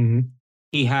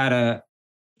 He had to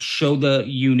show the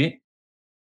unit.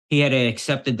 He had to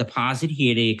accept the deposit. He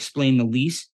had to explain the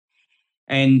lease.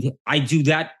 And I do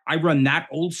that. I run that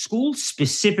old school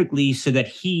specifically so that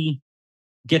he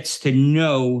gets to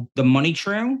know the money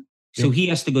trail. So he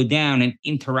has to go down and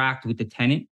interact with the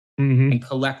tenant and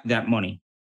collect that money.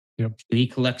 Yep. So he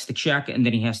collects the check and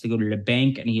then he has to go to the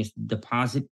bank and he has to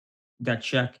deposit that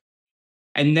check.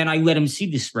 And then I let him see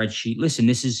the spreadsheet. Listen,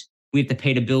 we have to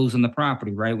pay the bills on the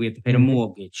property, right? We have to pay the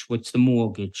mortgage. What's the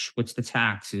mortgage? What's the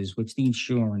taxes? What's the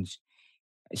insurance?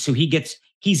 So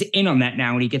he's in on that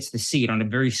now and he gets to see it on a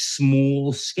very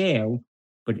small scale,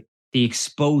 but the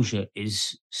exposure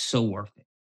is so worth it.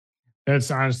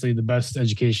 That's honestly the best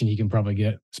education he can probably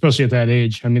get, especially at that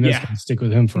age. I mean, that's going to stick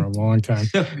with him for a long time.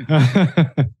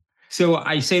 So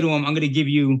I say to him,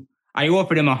 I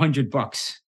offered him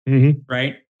 $100,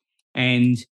 right?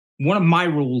 And one of my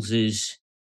rules is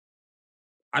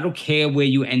I don't care where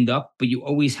you end up, but you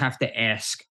always have to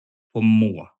ask for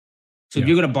more. So if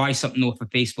you're going to buy something off of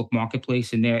Facebook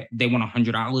Marketplace and they want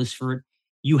 $100 for it,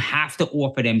 you have to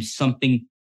offer them something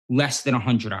less than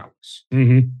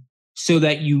 $100 so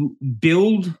that you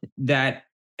build that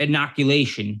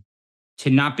inoculation to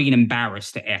not being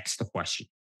embarrassed to ask the question.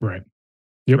 Right.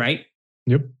 Yep. Right?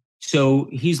 Yep. So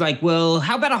he's like, well,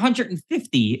 how about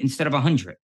 150 instead of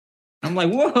 100? I'm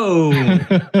like, whoa,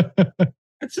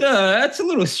 that's a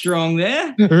little strong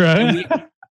there. Right.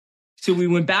 So we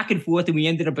went back and forth and we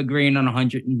ended up agreeing on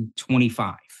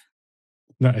 125.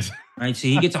 Nice. Right. So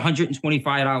he gets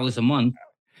 $125 a month.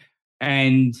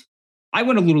 And I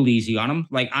went a little easy on him,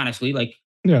 like, honestly, like,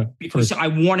 because I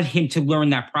wanted him to learn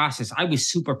that process. I was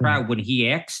super proud when he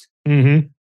asked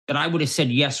that I would have said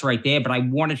yes right there, but I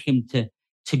wanted him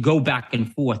to go back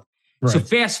and forth. Right. So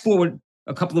fast forward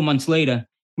a couple of months later,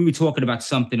 we were talking about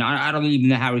something. I don't even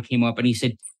know how it came up. And he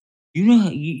said,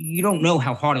 you don't know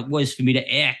how hard it was for me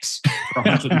to ask for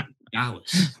 $100.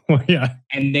 Well, yeah.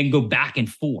 And then go back and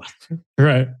forth.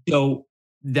 Right. So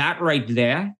that right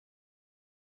there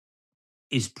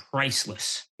is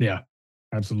priceless Yeah,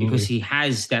 because absolutely. he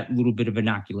has that little bit of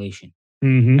inoculation.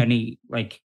 Hmm. And he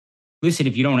like, listen,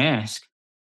 if you don't ask,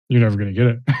 You're never going to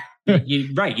get it.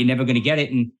 you right, you're never going to get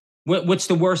it. And what's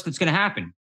the worst that's going to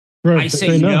happen? Right. I They say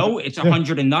say no. no, it's a Yeah.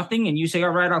 hundred and nothing, and you say, all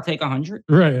right, I'll take 100.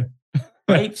 Right.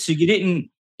 Right. So you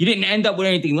didn't end up with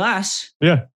anything less.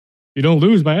 Yeah. You don't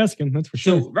lose by asking. That's for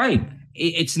sure. So right.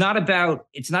 It's not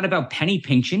about penny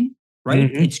pinching, right?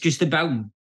 Hmm. It's just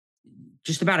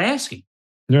about asking.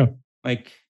 Yeah.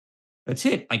 Like that's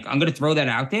it. Like I'm gonna throw that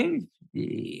out there.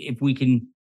 If we can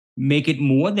make it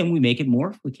more, then we make it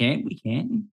more. If we can't, we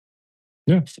can't.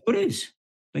 Yeah. So it is.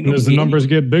 Like And no as big the deal. numbers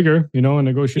get bigger, in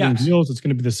negotiating Yes. deals, it's going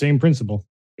to be the same principle.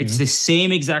 You It's know. the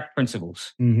same exact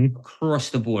principles Hmm. across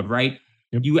the board, right?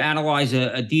 Yep. You analyze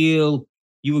a deal,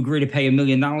 you agree to pay $1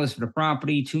 million for the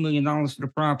property, $2 million for the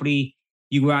property.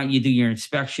 You go out and you do your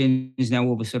inspections. Now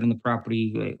all of a sudden the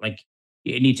property like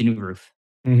it needs a new roof.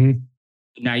 Hmm.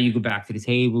 Now you go back to the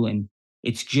table and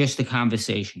it's just a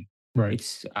conversation. Right.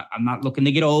 I'm not looking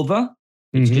to get over.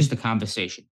 It's Hmm. just a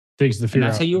conversation. Takes the And fear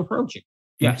that's how out. you approach it.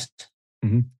 Yep. Yes,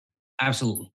 Hmm.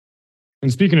 absolutely.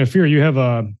 And speaking of fear, you have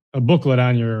a booklet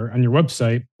on your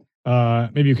website.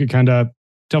 Maybe you could kind of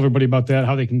tell everybody about that,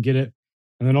 how they can get it,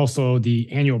 and then also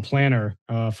the annual planner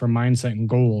for mindset and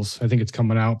goals. I think it's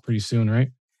coming out pretty soon, right?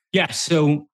 Yes.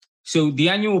 So the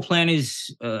annual plan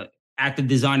is at the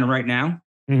designer right now.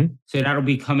 Hmm. So that'll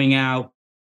be coming out.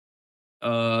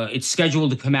 It's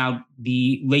scheduled to come out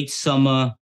the late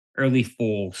summer, early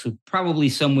fall. So probably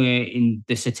somewhere in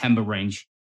the September range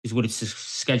is what it's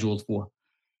scheduled for.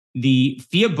 The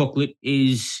fear booklet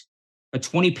is a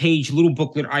 20-page little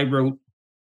booklet I wrote.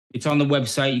 It's on the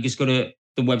website. You just go to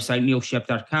the website,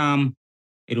 neilschoepp.com.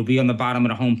 It'll be on the bottom of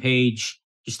the homepage.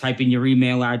 Just type in your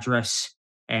email address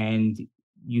and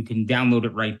you can download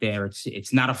it right there.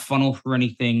 It's not a funnel for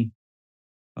anything.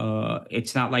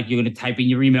 It's not like you're going to type in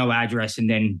your email address and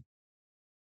then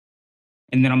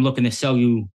I'm looking to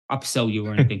upsell you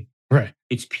or anything. Right.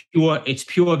 It's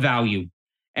pure value.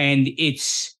 And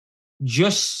it's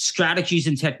just strategies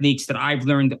and techniques that I've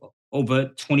learned over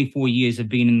 24 years of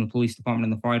being in the police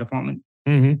department and the fire department.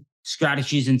 Hmm.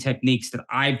 Strategies and techniques that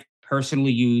I've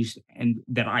personally used and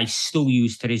that I still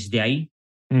use to this day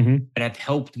Hmm. that have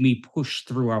helped me push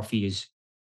through our fears.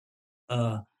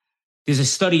 Uh, there's a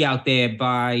study out there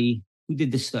by who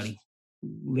did the study?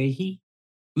 Leahy?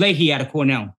 Leahy out of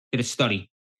Cornell did a study.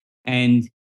 And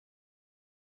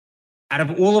out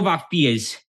of all of our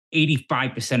fears,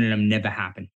 85% of them never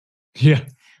happen. Yeah.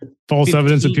 False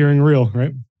evidence 15, appearing real,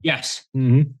 right? yes,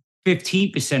 Hmm.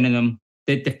 15% of them,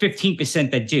 the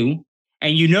 15% that do,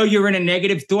 and you're in a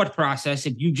negative thought process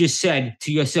if you just said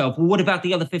to yourself, well, what about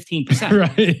the other 15%?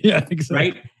 Right. Yeah. Exactly.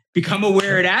 Right? Become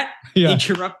aware of that, Yeah.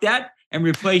 interrupt that, and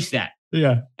replace that.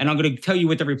 Yeah. And I'm going to tell you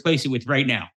what to replace it with right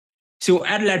now. So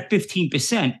out of that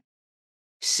 15%,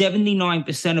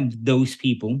 79% of those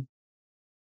people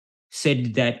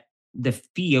said that the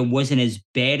fear wasn't as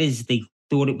bad as they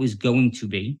thought it was going to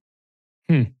be,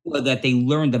 Hmm. or that they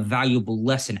learned a valuable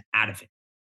lesson out of it.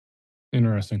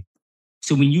 Interesting.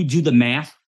 So when you do the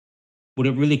math, what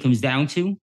it really comes down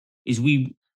to is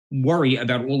we worry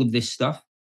about all of this stuff,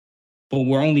 but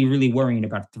we're only really worrying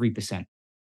about 3%.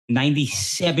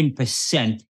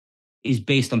 97% is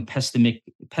based on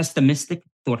pessimistic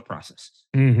thought processes.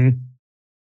 Hmm.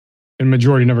 And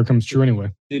majority never comes true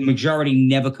anyway. The majority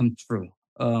never come true.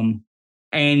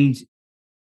 And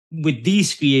with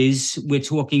these fears, we're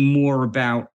talking more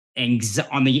about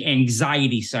on the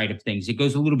anxiety side of things. It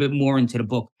goes a little bit more into the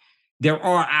book. There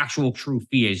are actual true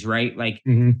fears, right? Like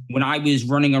Hmm. when I was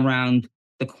running around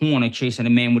the corner chasing a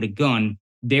man with a gun,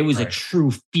 there was a Right.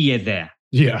 true fear there.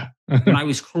 Yeah. When I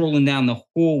was crawling down the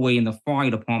hallway in the fire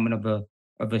department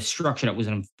of a structure that was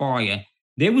on fire,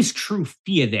 there was true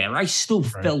fear there. I still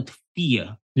Right. felt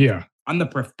fear. Yeah. I'm the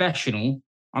professional.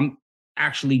 I'm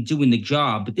actually doing the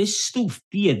job, but there's still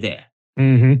fear there.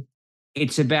 Hmm.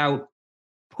 It's about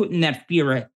putting that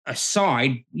fear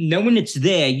aside, knowing it's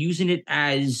there, using it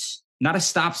as not a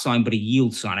stop sign, but a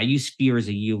yield sign. I use fear as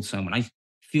a yield sign. When I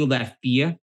feel that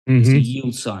fear, it's a Hmm.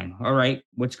 yield sign. All right,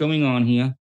 what's going on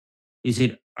here? Is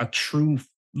it a true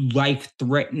life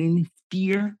threatening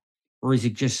fear or is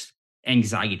it just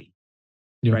anxiety?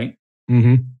 Yeah. Right.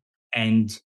 Hmm.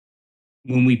 And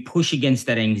when we push against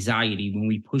that anxiety, when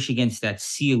we push against that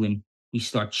ceiling, we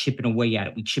start chipping away at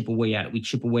it. We chip away at it. We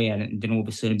chip away at it. And then all of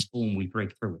a sudden, boom, we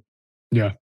break through it.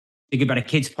 Yeah. Think about a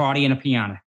kid's party and a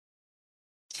piano.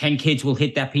 10 kids will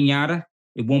hit that pinata.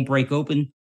 It won't break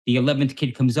open. The 11th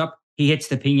kid comes up. He hits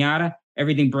the pinata.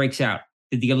 Everything breaks out.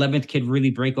 Did the 11th kid really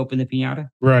break open the pinata?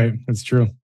 Right. That's true.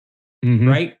 Hmm.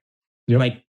 Right? Yep.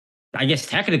 Like I guess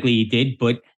technically he did,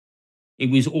 but it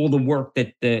was all the work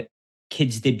that the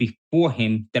kids did before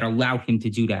him that allowed him to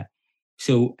do that.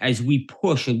 So as we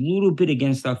push a little bit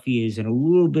against our fears and a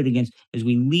little bit against, as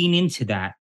we lean into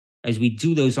that, as we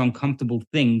do those uncomfortable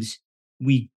things,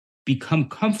 we become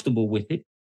comfortable with it.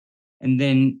 And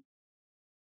then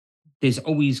there's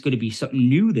always going to be something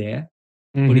new there,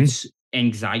 but Hmm. it's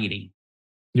anxiety.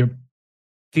 Yep.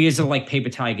 Fears are like paper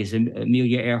tigers. And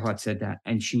Amelia Earhart said that,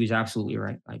 and she was absolutely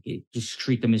right. Like, just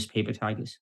treat them as paper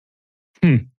tigers.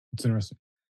 Hmm. That's interesting.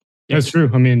 That's Yes.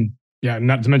 true. I mean, yeah,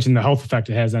 not to mention the health effect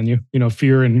it has on you,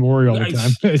 fear and worry all the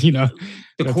time. The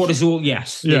That's, cortisol,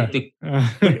 yes. yeah.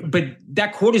 But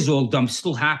that cortisol dump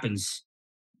still happens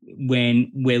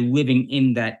when we're living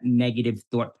in that negative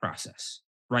thought process,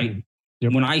 right? Mm.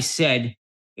 Yep. When I said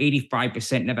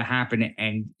 85% never happened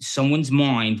and someone's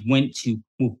mind went to,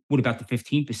 well, what about the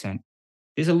 15%?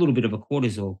 There's a little bit of a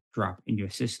cortisol drop in your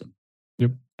system.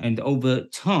 Yep. And over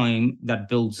time, that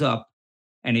builds up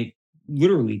and it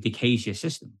literally decays your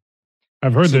system.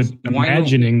 I've heard So that why don't,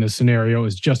 imagining the scenario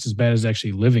is just as bad as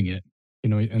actually living it,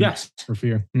 and yes, for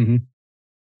fear. Hmm.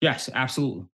 yes,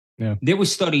 absolutely. Yeah. There were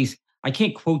studies, I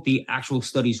can't quote the actual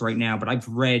studies right now, but I've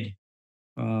read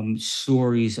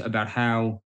stories about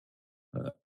how uh,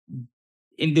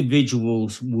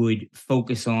 individuals would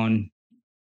focus on,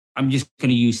 I'm just going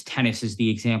to use tennis as the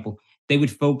example. They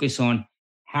would focus on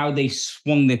how they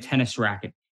swung the tennis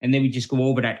racket, and they would just go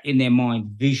over that in their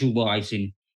mind,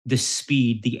 visualizing the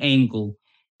speed, the angle.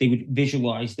 They would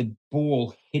visualize the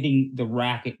ball hitting the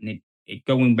racket and it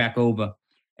going back over.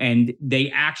 And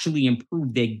they actually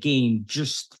improved their game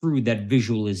just through that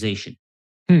visualization.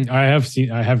 I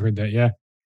have heard that. Yeah.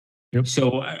 Yep.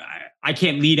 So I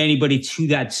can't lead anybody to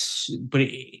that, but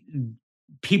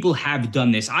people have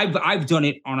done this. I've done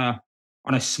it on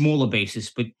a smaller basis,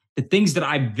 but the things that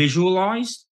I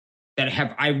visualized that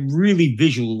have I really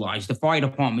visualized the fire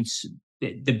department's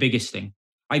the biggest thing.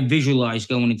 I visualized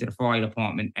going into the fire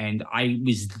department, and I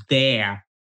was there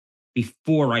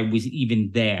before I was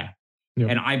even there. Yep.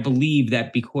 And I believe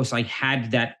that because I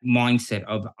had that mindset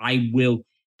of I will,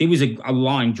 there was a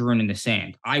line drawn in the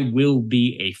sand. I will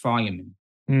be a fireman.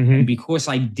 And Hmm. because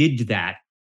I did that,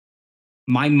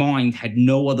 my mind had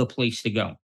no other place to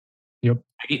go. Yep.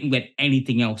 I didn't let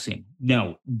anything else in.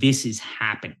 No, this is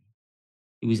happening.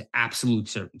 It was absolute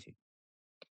certainty.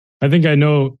 I think I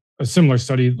know a similar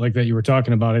study like that you were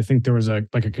talking about. I think there was a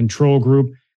control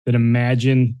group that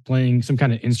imagined playing some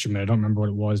kind of instrument. I don't remember what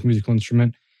it was, musical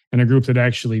instrument, and a group that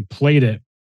actually played it.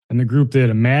 And the group that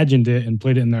imagined it and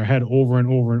played it in their head over and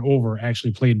over and over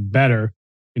actually played better,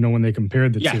 when they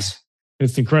compared the two. Yes.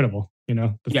 It's incredible, the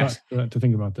thought Yes. to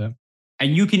think about that.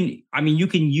 And you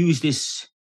can use this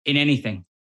in anything.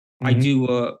 I Hmm.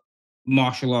 do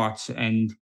martial arts,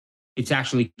 and it's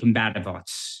actually combative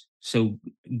arts. So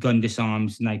gun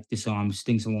disarms, knife disarms,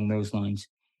 things along those lines.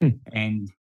 Hmm. And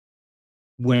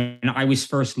when I was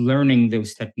first learning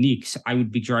those techniques, I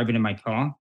would be driving in my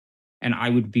car and I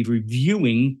would be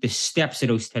reviewing the steps of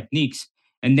those techniques.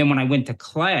 And then when I went to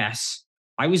class,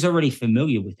 I was already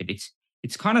familiar with it.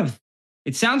 It's kind of,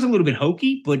 it sounds a little bit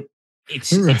hokey, but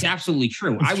it's Right. absolutely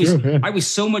true. It's true. Yeah. I was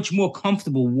so much more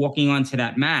comfortable walking onto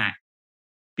that mat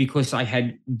because I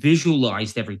had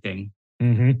visualized everything.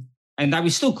 Hmm. And I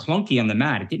was still clunky on the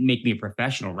mat. It didn't make me a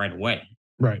professional right away,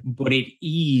 Right. but it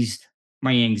eased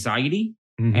my anxiety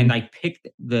and Hmm. I picked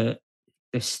the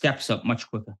steps up much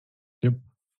quicker. Yep.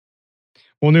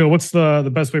 Well, Neil, what's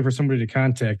the best way for somebody to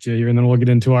contact you here? And then we'll get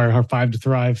into our Five to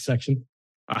Thrive section.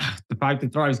 The 5 to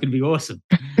 5 is going to be awesome.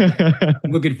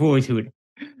 I'm looking forward to it.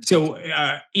 So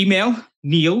email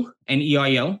Neil,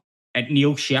 Neil, at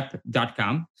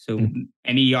neilschoepp.com. So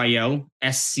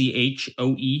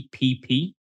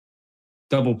Neilschoepp,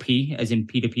 double P as in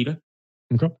Peter Peter.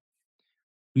 Okay.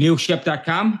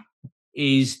 Neilschoepp.com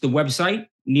is the website.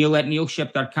 Neil at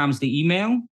neilschoepp.com is the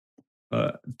email.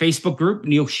 Facebook group,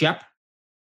 Neil Schoepp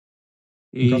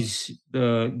Okay. is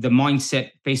the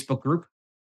mindset Facebook group.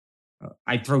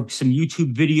 I throw some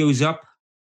YouTube videos up.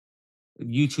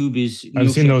 YouTube is I've Neil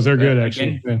seen Schoepp those. They're good,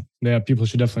 actually. again. Yeah. Yeah. People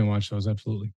should definitely watch those.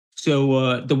 Absolutely.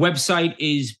 So the website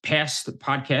is past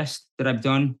podcast that I've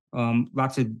done.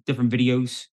 Lots of different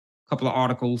videos, a couple of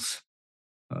articles.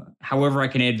 However, I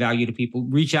can add value to people.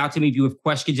 Reach out to me if you have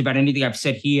questions about anything I've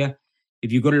said here.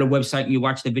 If you go to the website and you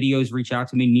watch the videos, reach out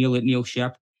to me, Neil at Neil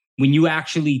Schoepp. When you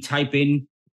actually type in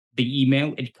the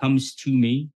email, it comes to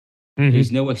me. There's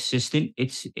Hmm. no assistant.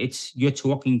 It's you're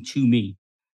talking to me.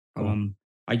 Cool.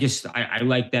 I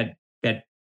like that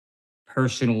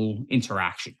personal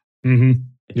interaction. Hmm.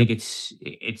 I think Yep.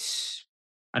 it's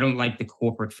I don't like the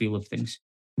corporate feel of things.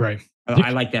 Right.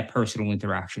 I like that personal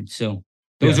interaction. So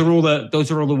Those Yeah. are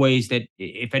all the ways that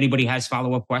if anybody has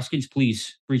follow-up questions,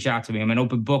 please reach out to me. I'm an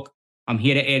open book. I'm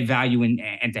here to add value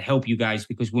and to help you guys,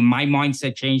 because when my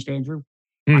mindset changed, Andrew,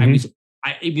 I Hmm. was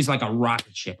it was like a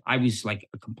rocket ship. I was like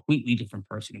a completely different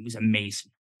person. It was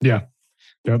amazing. Yeah.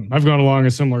 Yep. I've gone along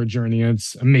a similar journey.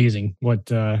 It's amazing what,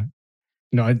 and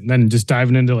then just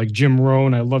diving into like Jim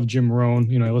Rohn. I love Jim Rohn.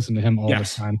 I listen to him all the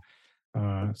Yes. time.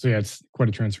 So yeah, it's quite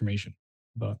a transformation.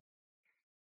 But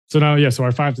so now, yeah, so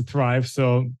our five to thrive.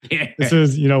 So this Yeah.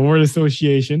 is, word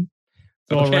association.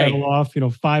 So I'll rattle Okay.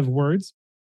 off, 5 words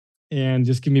and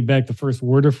just give me back the first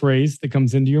word or phrase that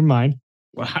comes into your mind.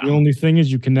 The Wow. only thing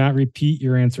is you cannot repeat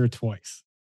your answer twice.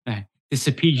 This is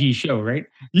a PG show, right?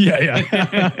 Yeah,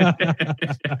 yeah.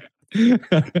 Yeah,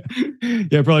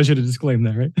 I probably should have disclaimed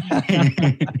that, right?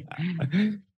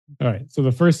 All right. So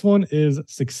the first one is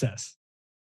success.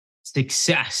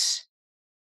 Success.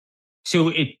 So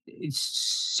it's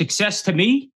success to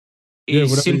me Yeah, is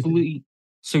whatever you think. simply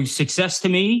so success to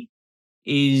me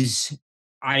is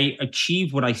I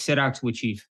achieve what I set out to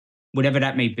achieve, whatever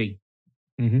that may be.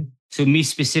 Hmm. So me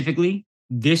specifically,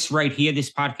 this right here,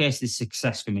 this podcast is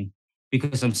success for me,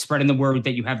 because I'm spreading the word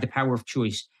that you have the power of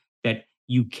choice, that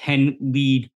you can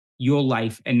lead your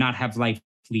life and not have life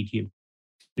lead you.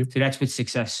 Yep. So that's what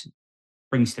success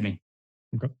brings to me.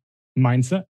 Okay.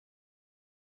 Mindset.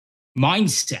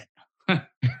 Mindset.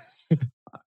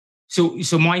 So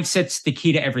mindset's the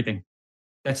key to everything.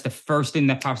 That's the first thing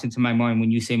that pops into my mind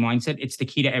when you say mindset. It's the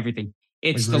key to everything.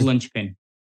 It's the Agree. linchpin.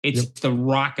 It's Yep. the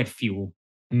rocket fuel.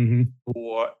 Hmm.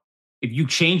 Or if you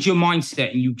change your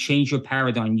mindset and you change your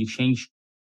paradigm, you change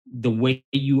the way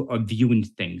you are viewing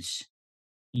things,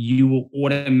 you will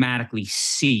automatically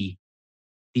see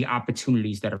the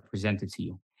opportunities that are presented to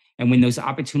you. And when those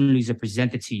opportunities are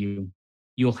presented to you,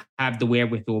 you'll have the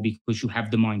wherewithal, because you have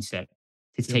the mindset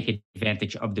to Yep. take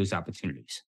advantage of those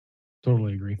opportunities.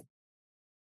 Totally agree.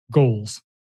 Goals.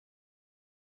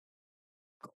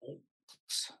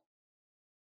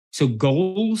 So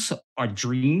goals are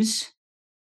dreams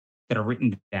that are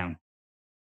written down.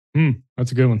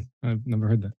 That's a good one. I've never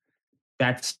heard that.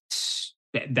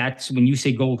 That's when you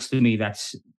say goals to me.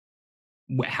 That's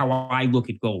how I look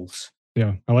at goals.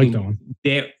 Yeah, I like that So one.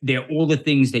 they're all the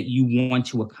things that you want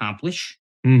to accomplish,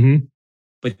 Hmm.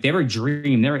 but they're a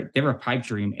dream. They're a pipe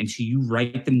dream, and so you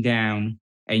write them down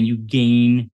and you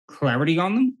gain clarity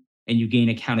on them and you gain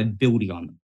accountability on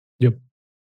them. Yep.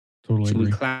 Totally So with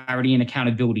agree. clarity and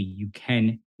accountability, you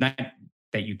can not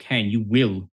that you can you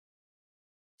will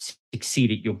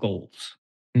succeed at your goals.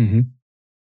 Hmm.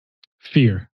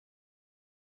 Fear.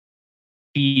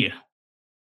 Fear,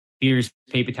 fear is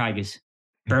paper tigers.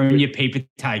 Burn your paper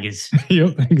tigers.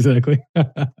 Yep, exactly.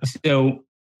 So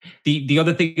the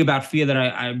other thing about fear that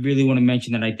I really want to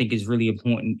mention that I think is really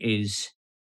important is,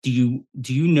 do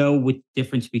you know what the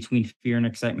difference between fear and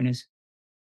excitement is?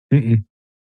 Mm-mm.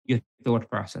 Your thought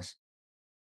process,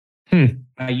 Hmm.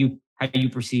 how you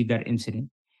perceive that incident.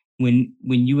 When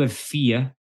you have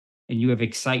fear and you have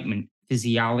excitement,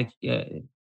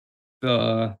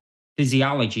 the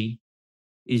physiology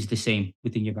is the same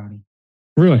within your body.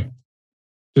 Really?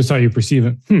 Just how you perceive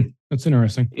it. That's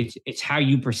interesting. It's how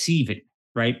you perceive it,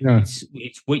 right? Yeah.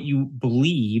 It's what you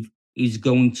believe is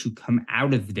going to come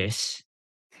out of this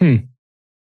Hmm.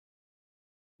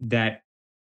 that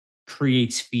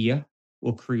creates fear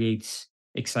or creates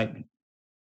excitement.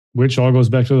 Which all goes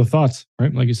back to the thoughts,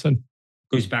 right? Like you said.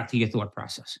 Goes back to your thought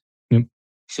process. Yep.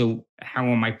 So how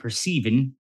am I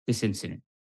perceiving this incident?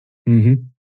 Hmm. Hmm.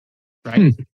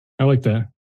 Right? I like that.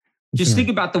 That's Just think interesting.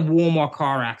 about the Walmart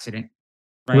car accident,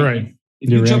 right? Right. If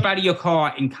Your you jump reaction. out of your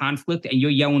car in conflict and you're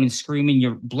yelling and screaming,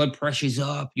 your blood pressure's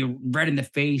up, you're red in the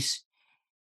face.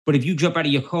 But if you jump out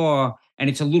of your car and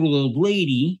it's a little old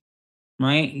lady,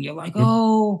 right? And you're like, Yep.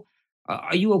 oh,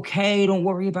 are you okay? Don't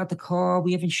worry about the car.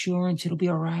 We have insurance. It'll be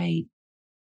all right.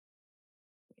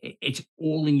 It's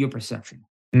all in your perception.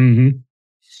 Hmm.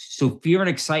 So fear and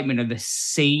excitement are the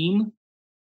same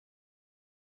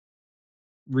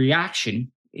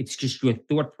reaction. It's just your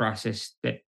thought process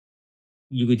that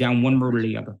you go down one road or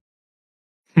the other.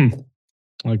 Hmm.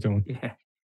 I like that one. Yeah.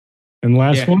 And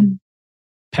last Yeah. one,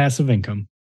 passive income.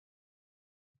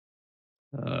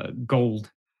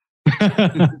 Gold.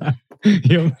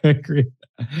 Yep, I agree.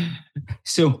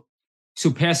 So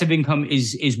passive income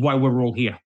is why we're all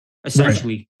here. Right.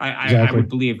 Essentially, I Exactly. would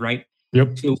believe, right?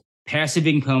 Yep. So passive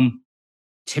income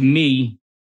to me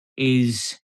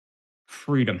is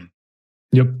freedom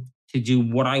Yep. to do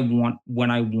what I want, when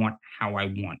I want, how I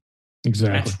want.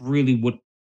 Exactly. That's really what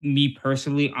me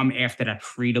personally, I'm after that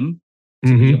freedom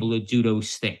to be Hmm. able to do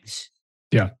those things.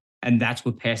 Yeah. And that's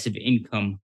what passive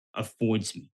income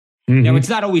affords me. Now, Mhm. it's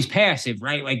not always passive,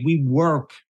 right? Like we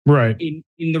work Right.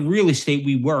 in the real estate,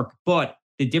 we work, but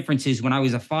the difference is when I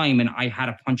was a fireman, I had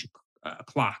to punch a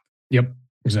clock Yep.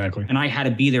 Exactly. and I had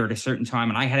to be there at a certain time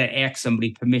and I had to ask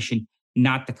somebody permission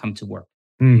not to come to work.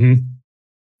 Mhm.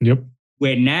 Yep.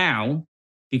 Where now,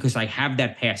 because I have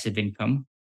that passive income,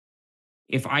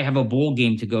 if I have a ball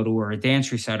game to go to or a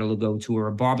dance recital to go to or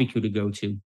a barbecue to go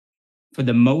to, for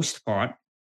the most part,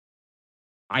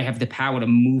 I have the power to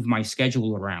move my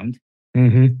schedule around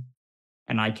Mhm.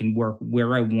 and I can work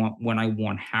where I want, when I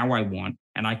want, how I want,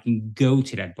 and I can go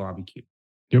to that barbecue.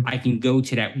 Yep. I can go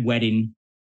to that wedding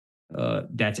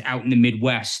that's out in the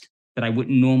Midwest that I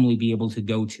wouldn't normally be able to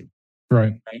go to.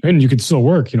 Right. Right? And you could still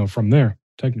work, from there,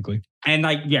 technically. And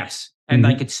yes, and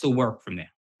I Mhm. could still work from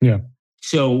there. Yeah.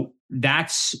 So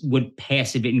that's what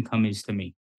passive income is to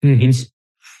me. Mhm. It's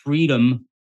freedom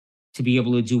to be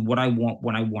able to do what I want,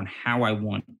 when I want, how I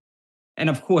want, and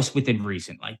of course within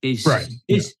reason. Like Right.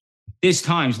 Yeah. there's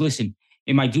times. Listen,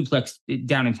 in my duplex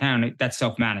down in town, that's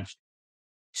self managed.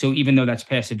 So even though that's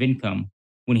passive income,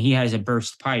 when he has a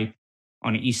burst pipe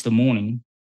on an Easter morning,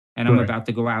 and I'm Right. about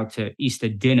to go out to Easter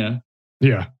dinner,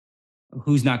 Yeah.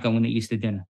 who's not going to Easter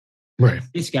dinner? Right.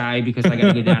 This guy, because I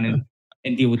got to go down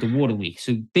and deal with the water leak.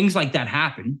 So things like that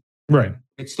happen. Right.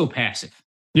 It's still passive.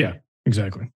 Yeah.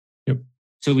 Exactly. Yep.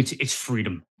 So it's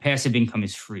freedom. Passive income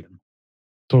is freedom.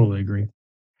 Totally agree.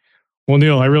 Well,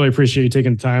 Neil, I really appreciate you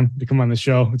taking the time to come on the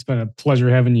show. It's been a pleasure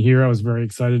having you here. I was very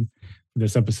excited for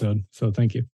this episode. So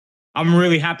thank you. I'm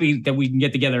really happy that we can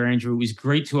get together, Andrew. It was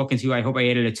great talking to you. I hope I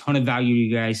added a ton of value to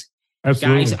you guys. Guys,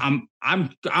 Absolutely.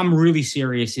 I'm really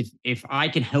serious. If I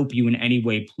can help you in any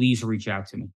way, please reach out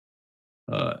to me.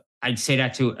 I'd say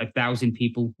that to 1,000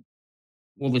 people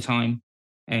all the time,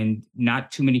 and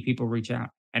not too many people reach out,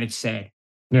 and it's sad.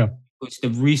 Yeah. It's the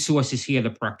resources here, the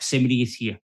proximity is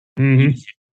here. Hmm. Use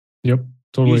Yep. it.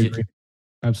 Totally Use it. agree.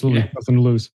 Absolutely. Yeah. Nothing to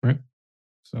lose. Right.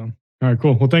 So, all right,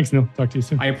 cool. Well, thanks, Neil. Talk to you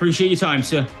soon. I appreciate your time,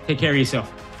 sir. Take care of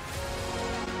yourself.